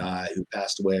knowledgeable guy who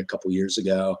passed away a couple years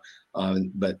ago,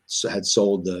 but had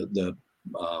sold the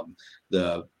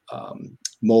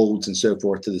molds and so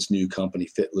forth to this new company,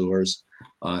 Fit Lures.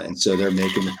 And so they're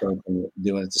making the company,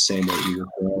 doing it the same way we were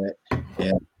doing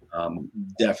it.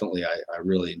 definitely I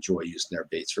really enjoy using their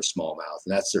baits for smallmouth,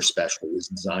 and that's their specialty, is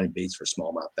designing baits for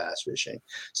smallmouth bass fishing.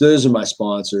 So those are my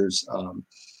sponsors.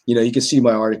 You can see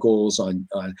my articles on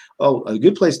a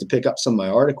good place to pick up some of my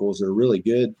articles that are really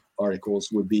good articles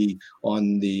would be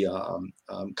on the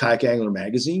Kayak Angler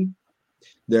magazine,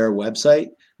 their website.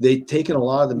 They've taken a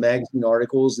lot of the magazine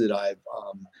articles that I've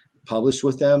published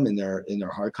with them in their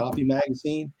hard copy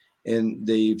magazine, and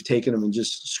they've taken them and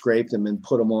just scraped them and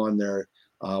put them on their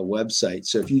website.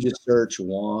 So if you just search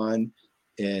Juan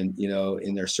and,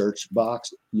 in their search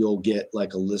box, you'll get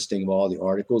like a listing of all the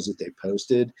articles that they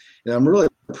posted. And I'm really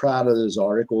proud of those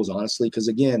articles, honestly, because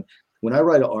again, when I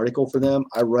write an article for them,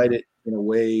 I write it in a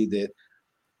way that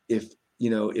if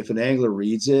an angler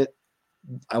reads it,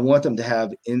 I want them to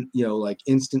have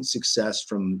instant success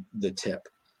from the tip,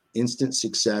 instant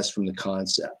success from the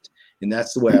concept. And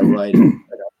that's the way I write it.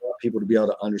 People to be able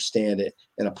to understand it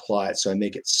and apply it. So I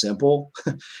make it simple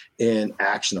and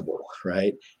actionable,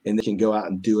 right? And they can go out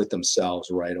and do it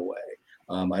themselves right away.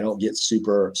 I don't get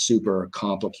super, super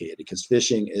complicated, because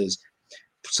fishing is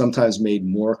sometimes made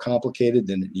more complicated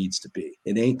than it needs to be.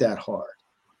 It ain't that hard.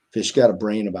 Fish got a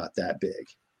brain about that big.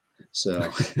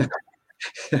 So,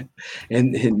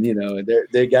 and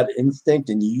they got instinct,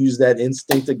 and you use that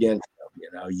instinct against them.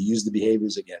 You use the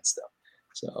behaviors against them.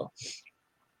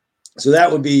 So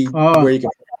that would be where you can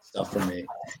find stuff from me.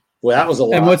 Well, that was a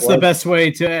lot. And what's the best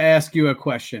way to ask you a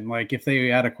question? Like if they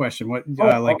had a question, what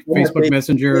Facebook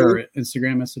Messenger or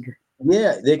Instagram Messenger?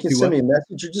 Yeah, they can send me a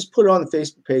message or just put it on the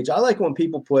Facebook page. I like when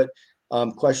people put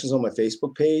questions on my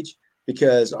Facebook page,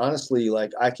 because honestly,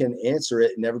 like, I can answer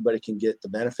it and everybody can get the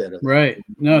benefit of it. Right.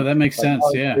 No, that makes sense.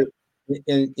 Yeah.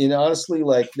 And honestly,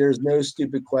 like, there's no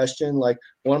stupid question. Like,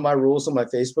 one of my rules on my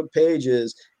Facebook page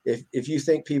is if you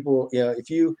think people, if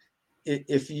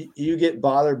you get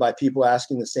bothered by people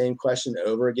asking the same question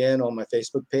over again on my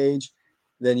Facebook page,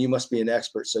 then you must be an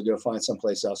expert. So go find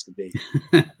someplace else to be.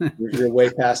 You're way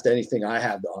past anything I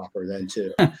have to offer then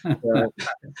too.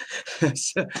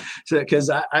 So because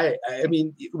I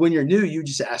mean, when you're new, you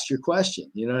just ask your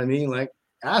question. You know what I mean? Like,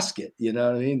 ask it. You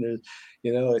know what I mean?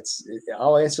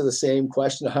 I'll answer the same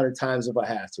question 100 times if I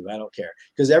have to. I don't care,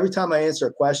 because every time I answer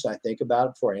a question, I think about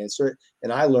it before I answer it,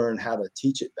 and I learn how to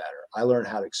teach it better. I learn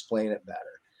how to explain it better.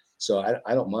 So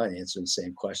I don't mind answering the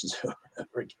same questions over and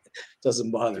over again. It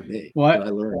doesn't bother me. Well, I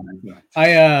learn.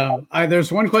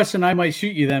 There's one question I might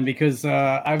shoot you then, because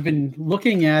I've been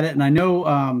looking at it, and I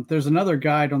know there's another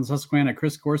guide on Susquehanna,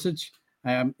 Chris Gorsuch.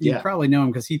 You probably know him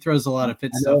because he throws a lot of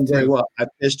fit stuff very too. well. I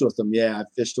fished with him. Yeah, I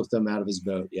fished with him out of his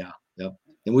boat. Yeah, yep.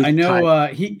 And I know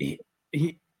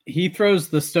he throws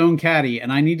the stone caddy,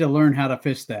 and I need to learn how to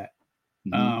fish that.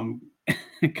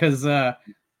 Because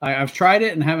I've tried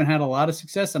it and haven't had a lot of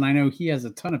success, and I know he has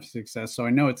a ton of success. So I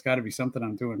know it's got to be something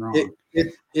I'm doing wrong.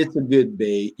 It's a good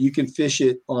bait. You can fish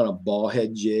it on a ball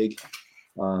head jig.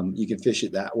 You can fish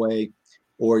it that way,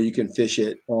 or you can fish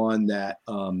it on that.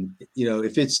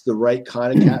 If it's the right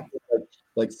kind of cat,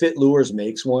 like Fit Lures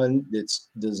makes one that's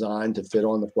designed to fit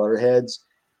on the flutter heads,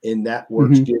 and that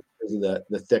works good because of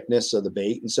the thickness of the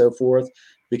bait and so forth.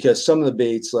 Because some of the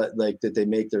baits like that they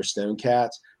make their stone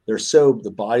cats,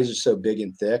 the bodies are so big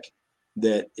and thick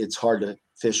that it's hard to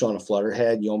fish on a flutter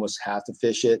head. You almost have to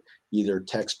fish it either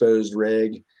texposed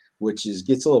rig, which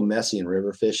gets a little messy in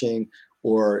river fishing,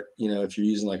 or if you're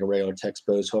using like a regular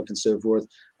texposed hook and so forth,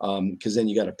 because then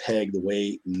you got to peg the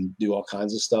weight and do all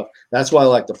kinds of stuff. That's why I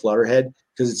like the flutter head,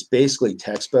 because it's basically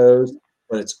texposed,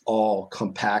 but it's all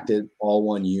compacted, all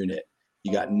one unit.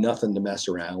 You got nothing to mess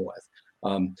around with.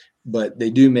 But they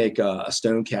do make a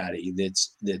stone caddy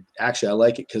that actually I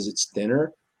like it because it's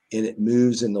thinner and it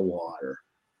moves in the water.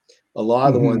 A lot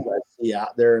of the ones I see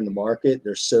out there in the market,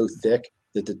 they're so thick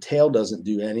that the tail doesn't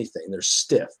do anything. They're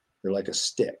stiff. They're like a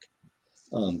stick.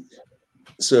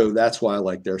 So that's why I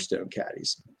like their stone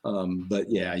caddies. But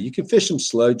yeah, you can fish them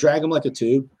slow, drag them like a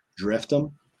tube, drift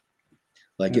them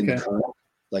like in the current,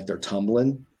 like they're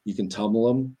tumbling. You can tumble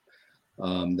them.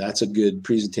 That's a good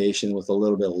presentation with a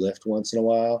little bit of lift once in a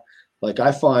while. Like,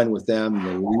 I find with them,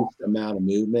 the least amount of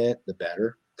movement, the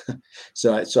better.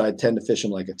 So I tend to fish them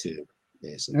like a tube,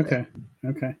 basically.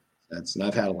 Okay. And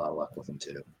I've had a lot of luck with them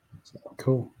too. So.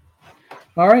 Cool.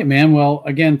 All right, man. Well,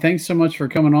 again, thanks so much for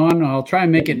coming on. I'll try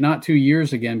and make it not 2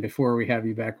 years again before we have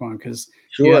you back on, because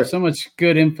you have so much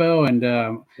good info. And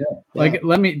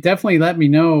let me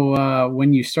know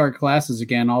when you start classes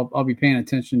again. I'll be paying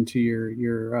attention to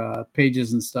your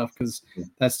pages and stuff, because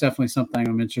that's definitely something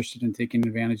I'm interested in taking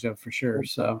advantage of for sure.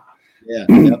 So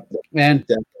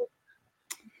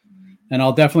and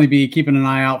I'll definitely be keeping an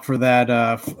eye out for that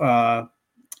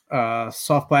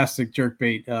soft plastic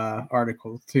jerkbait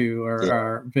article too,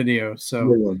 or video.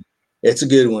 So it's a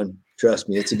good one. Trust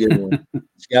me, it's a good one. You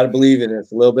got to believe in it.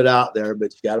 It's a little bit out there,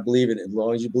 but you got to believe in it. As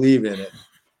long as you believe in it,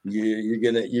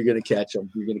 you're gonna catch them.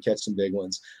 You're gonna catch some big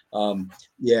ones.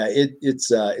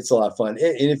 It's a lot of fun. And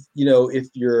if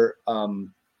your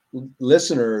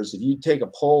listeners, if you take a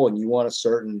poll and you want a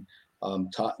certain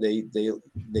they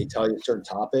tell you a certain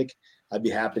topic, I'd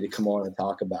be happy to come on and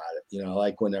talk about it. I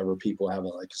like whenever people have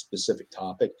a specific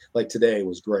topic. Like today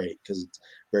was great because it's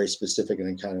very specific and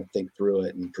then kind of think through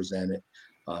it and present it.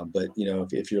 But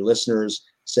if your listeners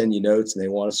send you notes and they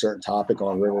want a certain topic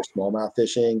on river smallmouth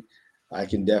fishing, I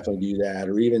can definitely do that.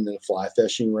 Or even in the fly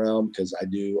fishing realm, because I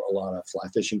do a lot of fly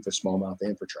fishing for smallmouth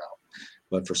and for trout.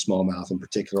 But for smallmouth in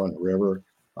particular on the river,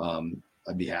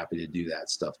 I'd be happy to do that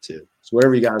stuff too. So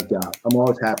whatever you guys got, I'm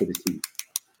always happy to teach.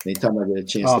 Anytime I get a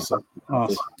chance to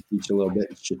teach a little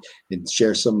bit and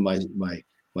share some of my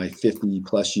 50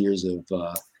 plus years of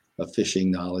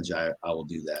fishing knowledge, I will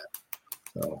do that.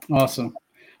 So. Awesome.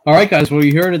 All right, guys. Well,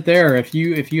 you heard it there. If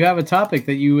you have a topic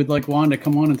that you would like Juan to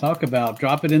come on and talk about,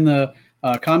 drop it in the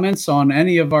comments on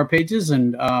any of our pages,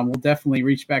 and we'll definitely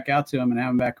reach back out to him and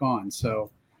have him back on. So,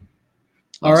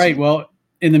 all right. Well,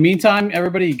 in the meantime,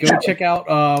 everybody go check out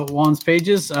Juan's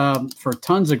pages for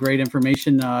tons of great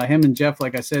information. Him and Jeff,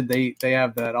 like I said, they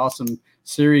have that awesome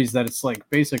series that it's like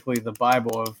basically the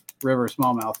Bible of river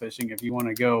smallmouth fishing. If you want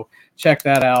to go check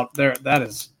that out, that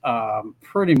is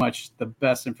pretty much the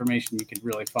best information you could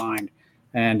really find,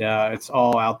 and it's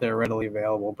all out there readily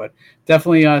available. But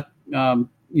definitely,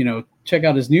 check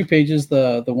out his new pages,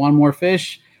 the One More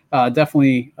Fish.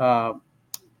 Definitely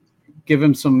give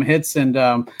him some hits, and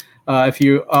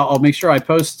I'll make sure I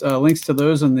post links to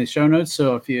those in the show notes.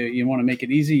 So if you want to make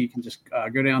it easy, you can just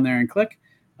go down there and click.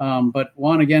 But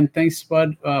Juan, again, thanks,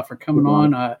 Bud, for coming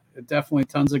on. Definitely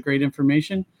tons of great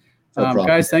information.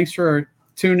 Guys, thanks for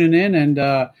tuning in. And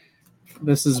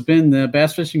this has been the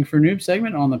Bass Fishing for Noobs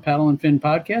segment on the Paddle and Fin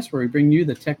podcast, where we bring you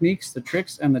the techniques, the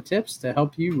tricks, and the tips to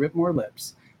help you rip more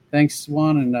lips. Thanks,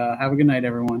 Juan, and have a good night,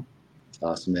 everyone.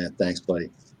 Awesome, man. Thanks, buddy.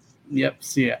 Yep.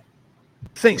 See ya.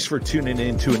 Thanks for tuning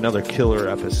in to another killer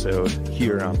episode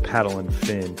here on Paddle and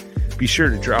Fin. Be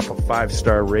sure to drop a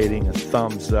 5-star rating, a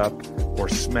thumbs up, or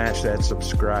smash that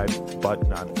subscribe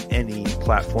button on any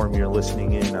platform you're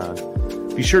listening in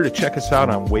on. Be sure to check us out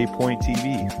on Waypoint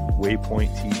TV,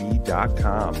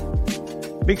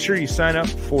 waypointtv.com. Make sure you sign up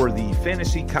for the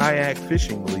Fantasy Kayak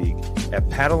Fishing League at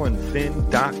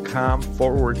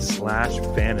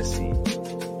paddleandfin.com/fantasy.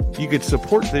 You could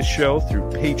support this show through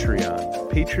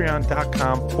Patreon,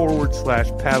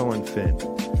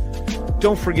 patreon.com/paddleandfin.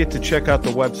 Don't forget to check out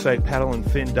the website,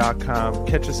 paddleandfin.com.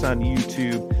 Catch us on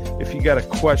YouTube. If you got a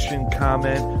question,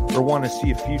 comment, or want to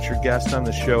see a future guest on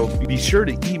the show, be sure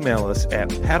to email us at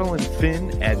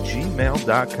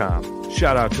paddleandfin@gmail.com.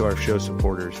 Shout out to our show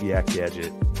supporters, Yak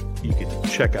Gadget. You can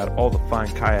check out all the fine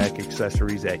kayak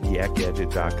accessories at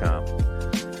yakgadget.com.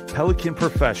 Pelican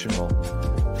Professional.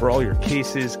 For all your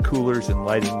cases, coolers, and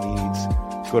lighting needs,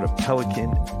 go to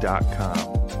pelican.com.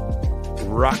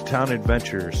 Rocktown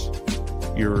Adventures,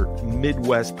 your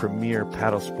Midwest premier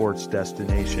paddle sports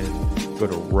destination. Go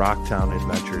to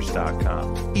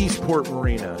rocktownadventures.com. Eastport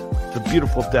Marina, the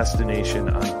beautiful destination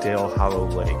on Dale Hollow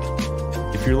Lake.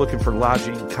 If you're looking for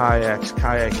lodging, kayaks,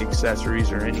 kayak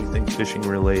accessories, or anything fishing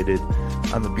related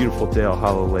on the beautiful Dale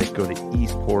Hollow Lake, go to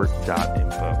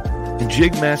eastport.info. And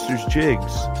Jigmasters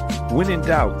Jigs. When in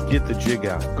doubt, get the jig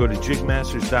out. Go to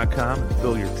jigmasters.com and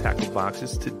fill your tackle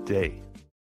boxes today.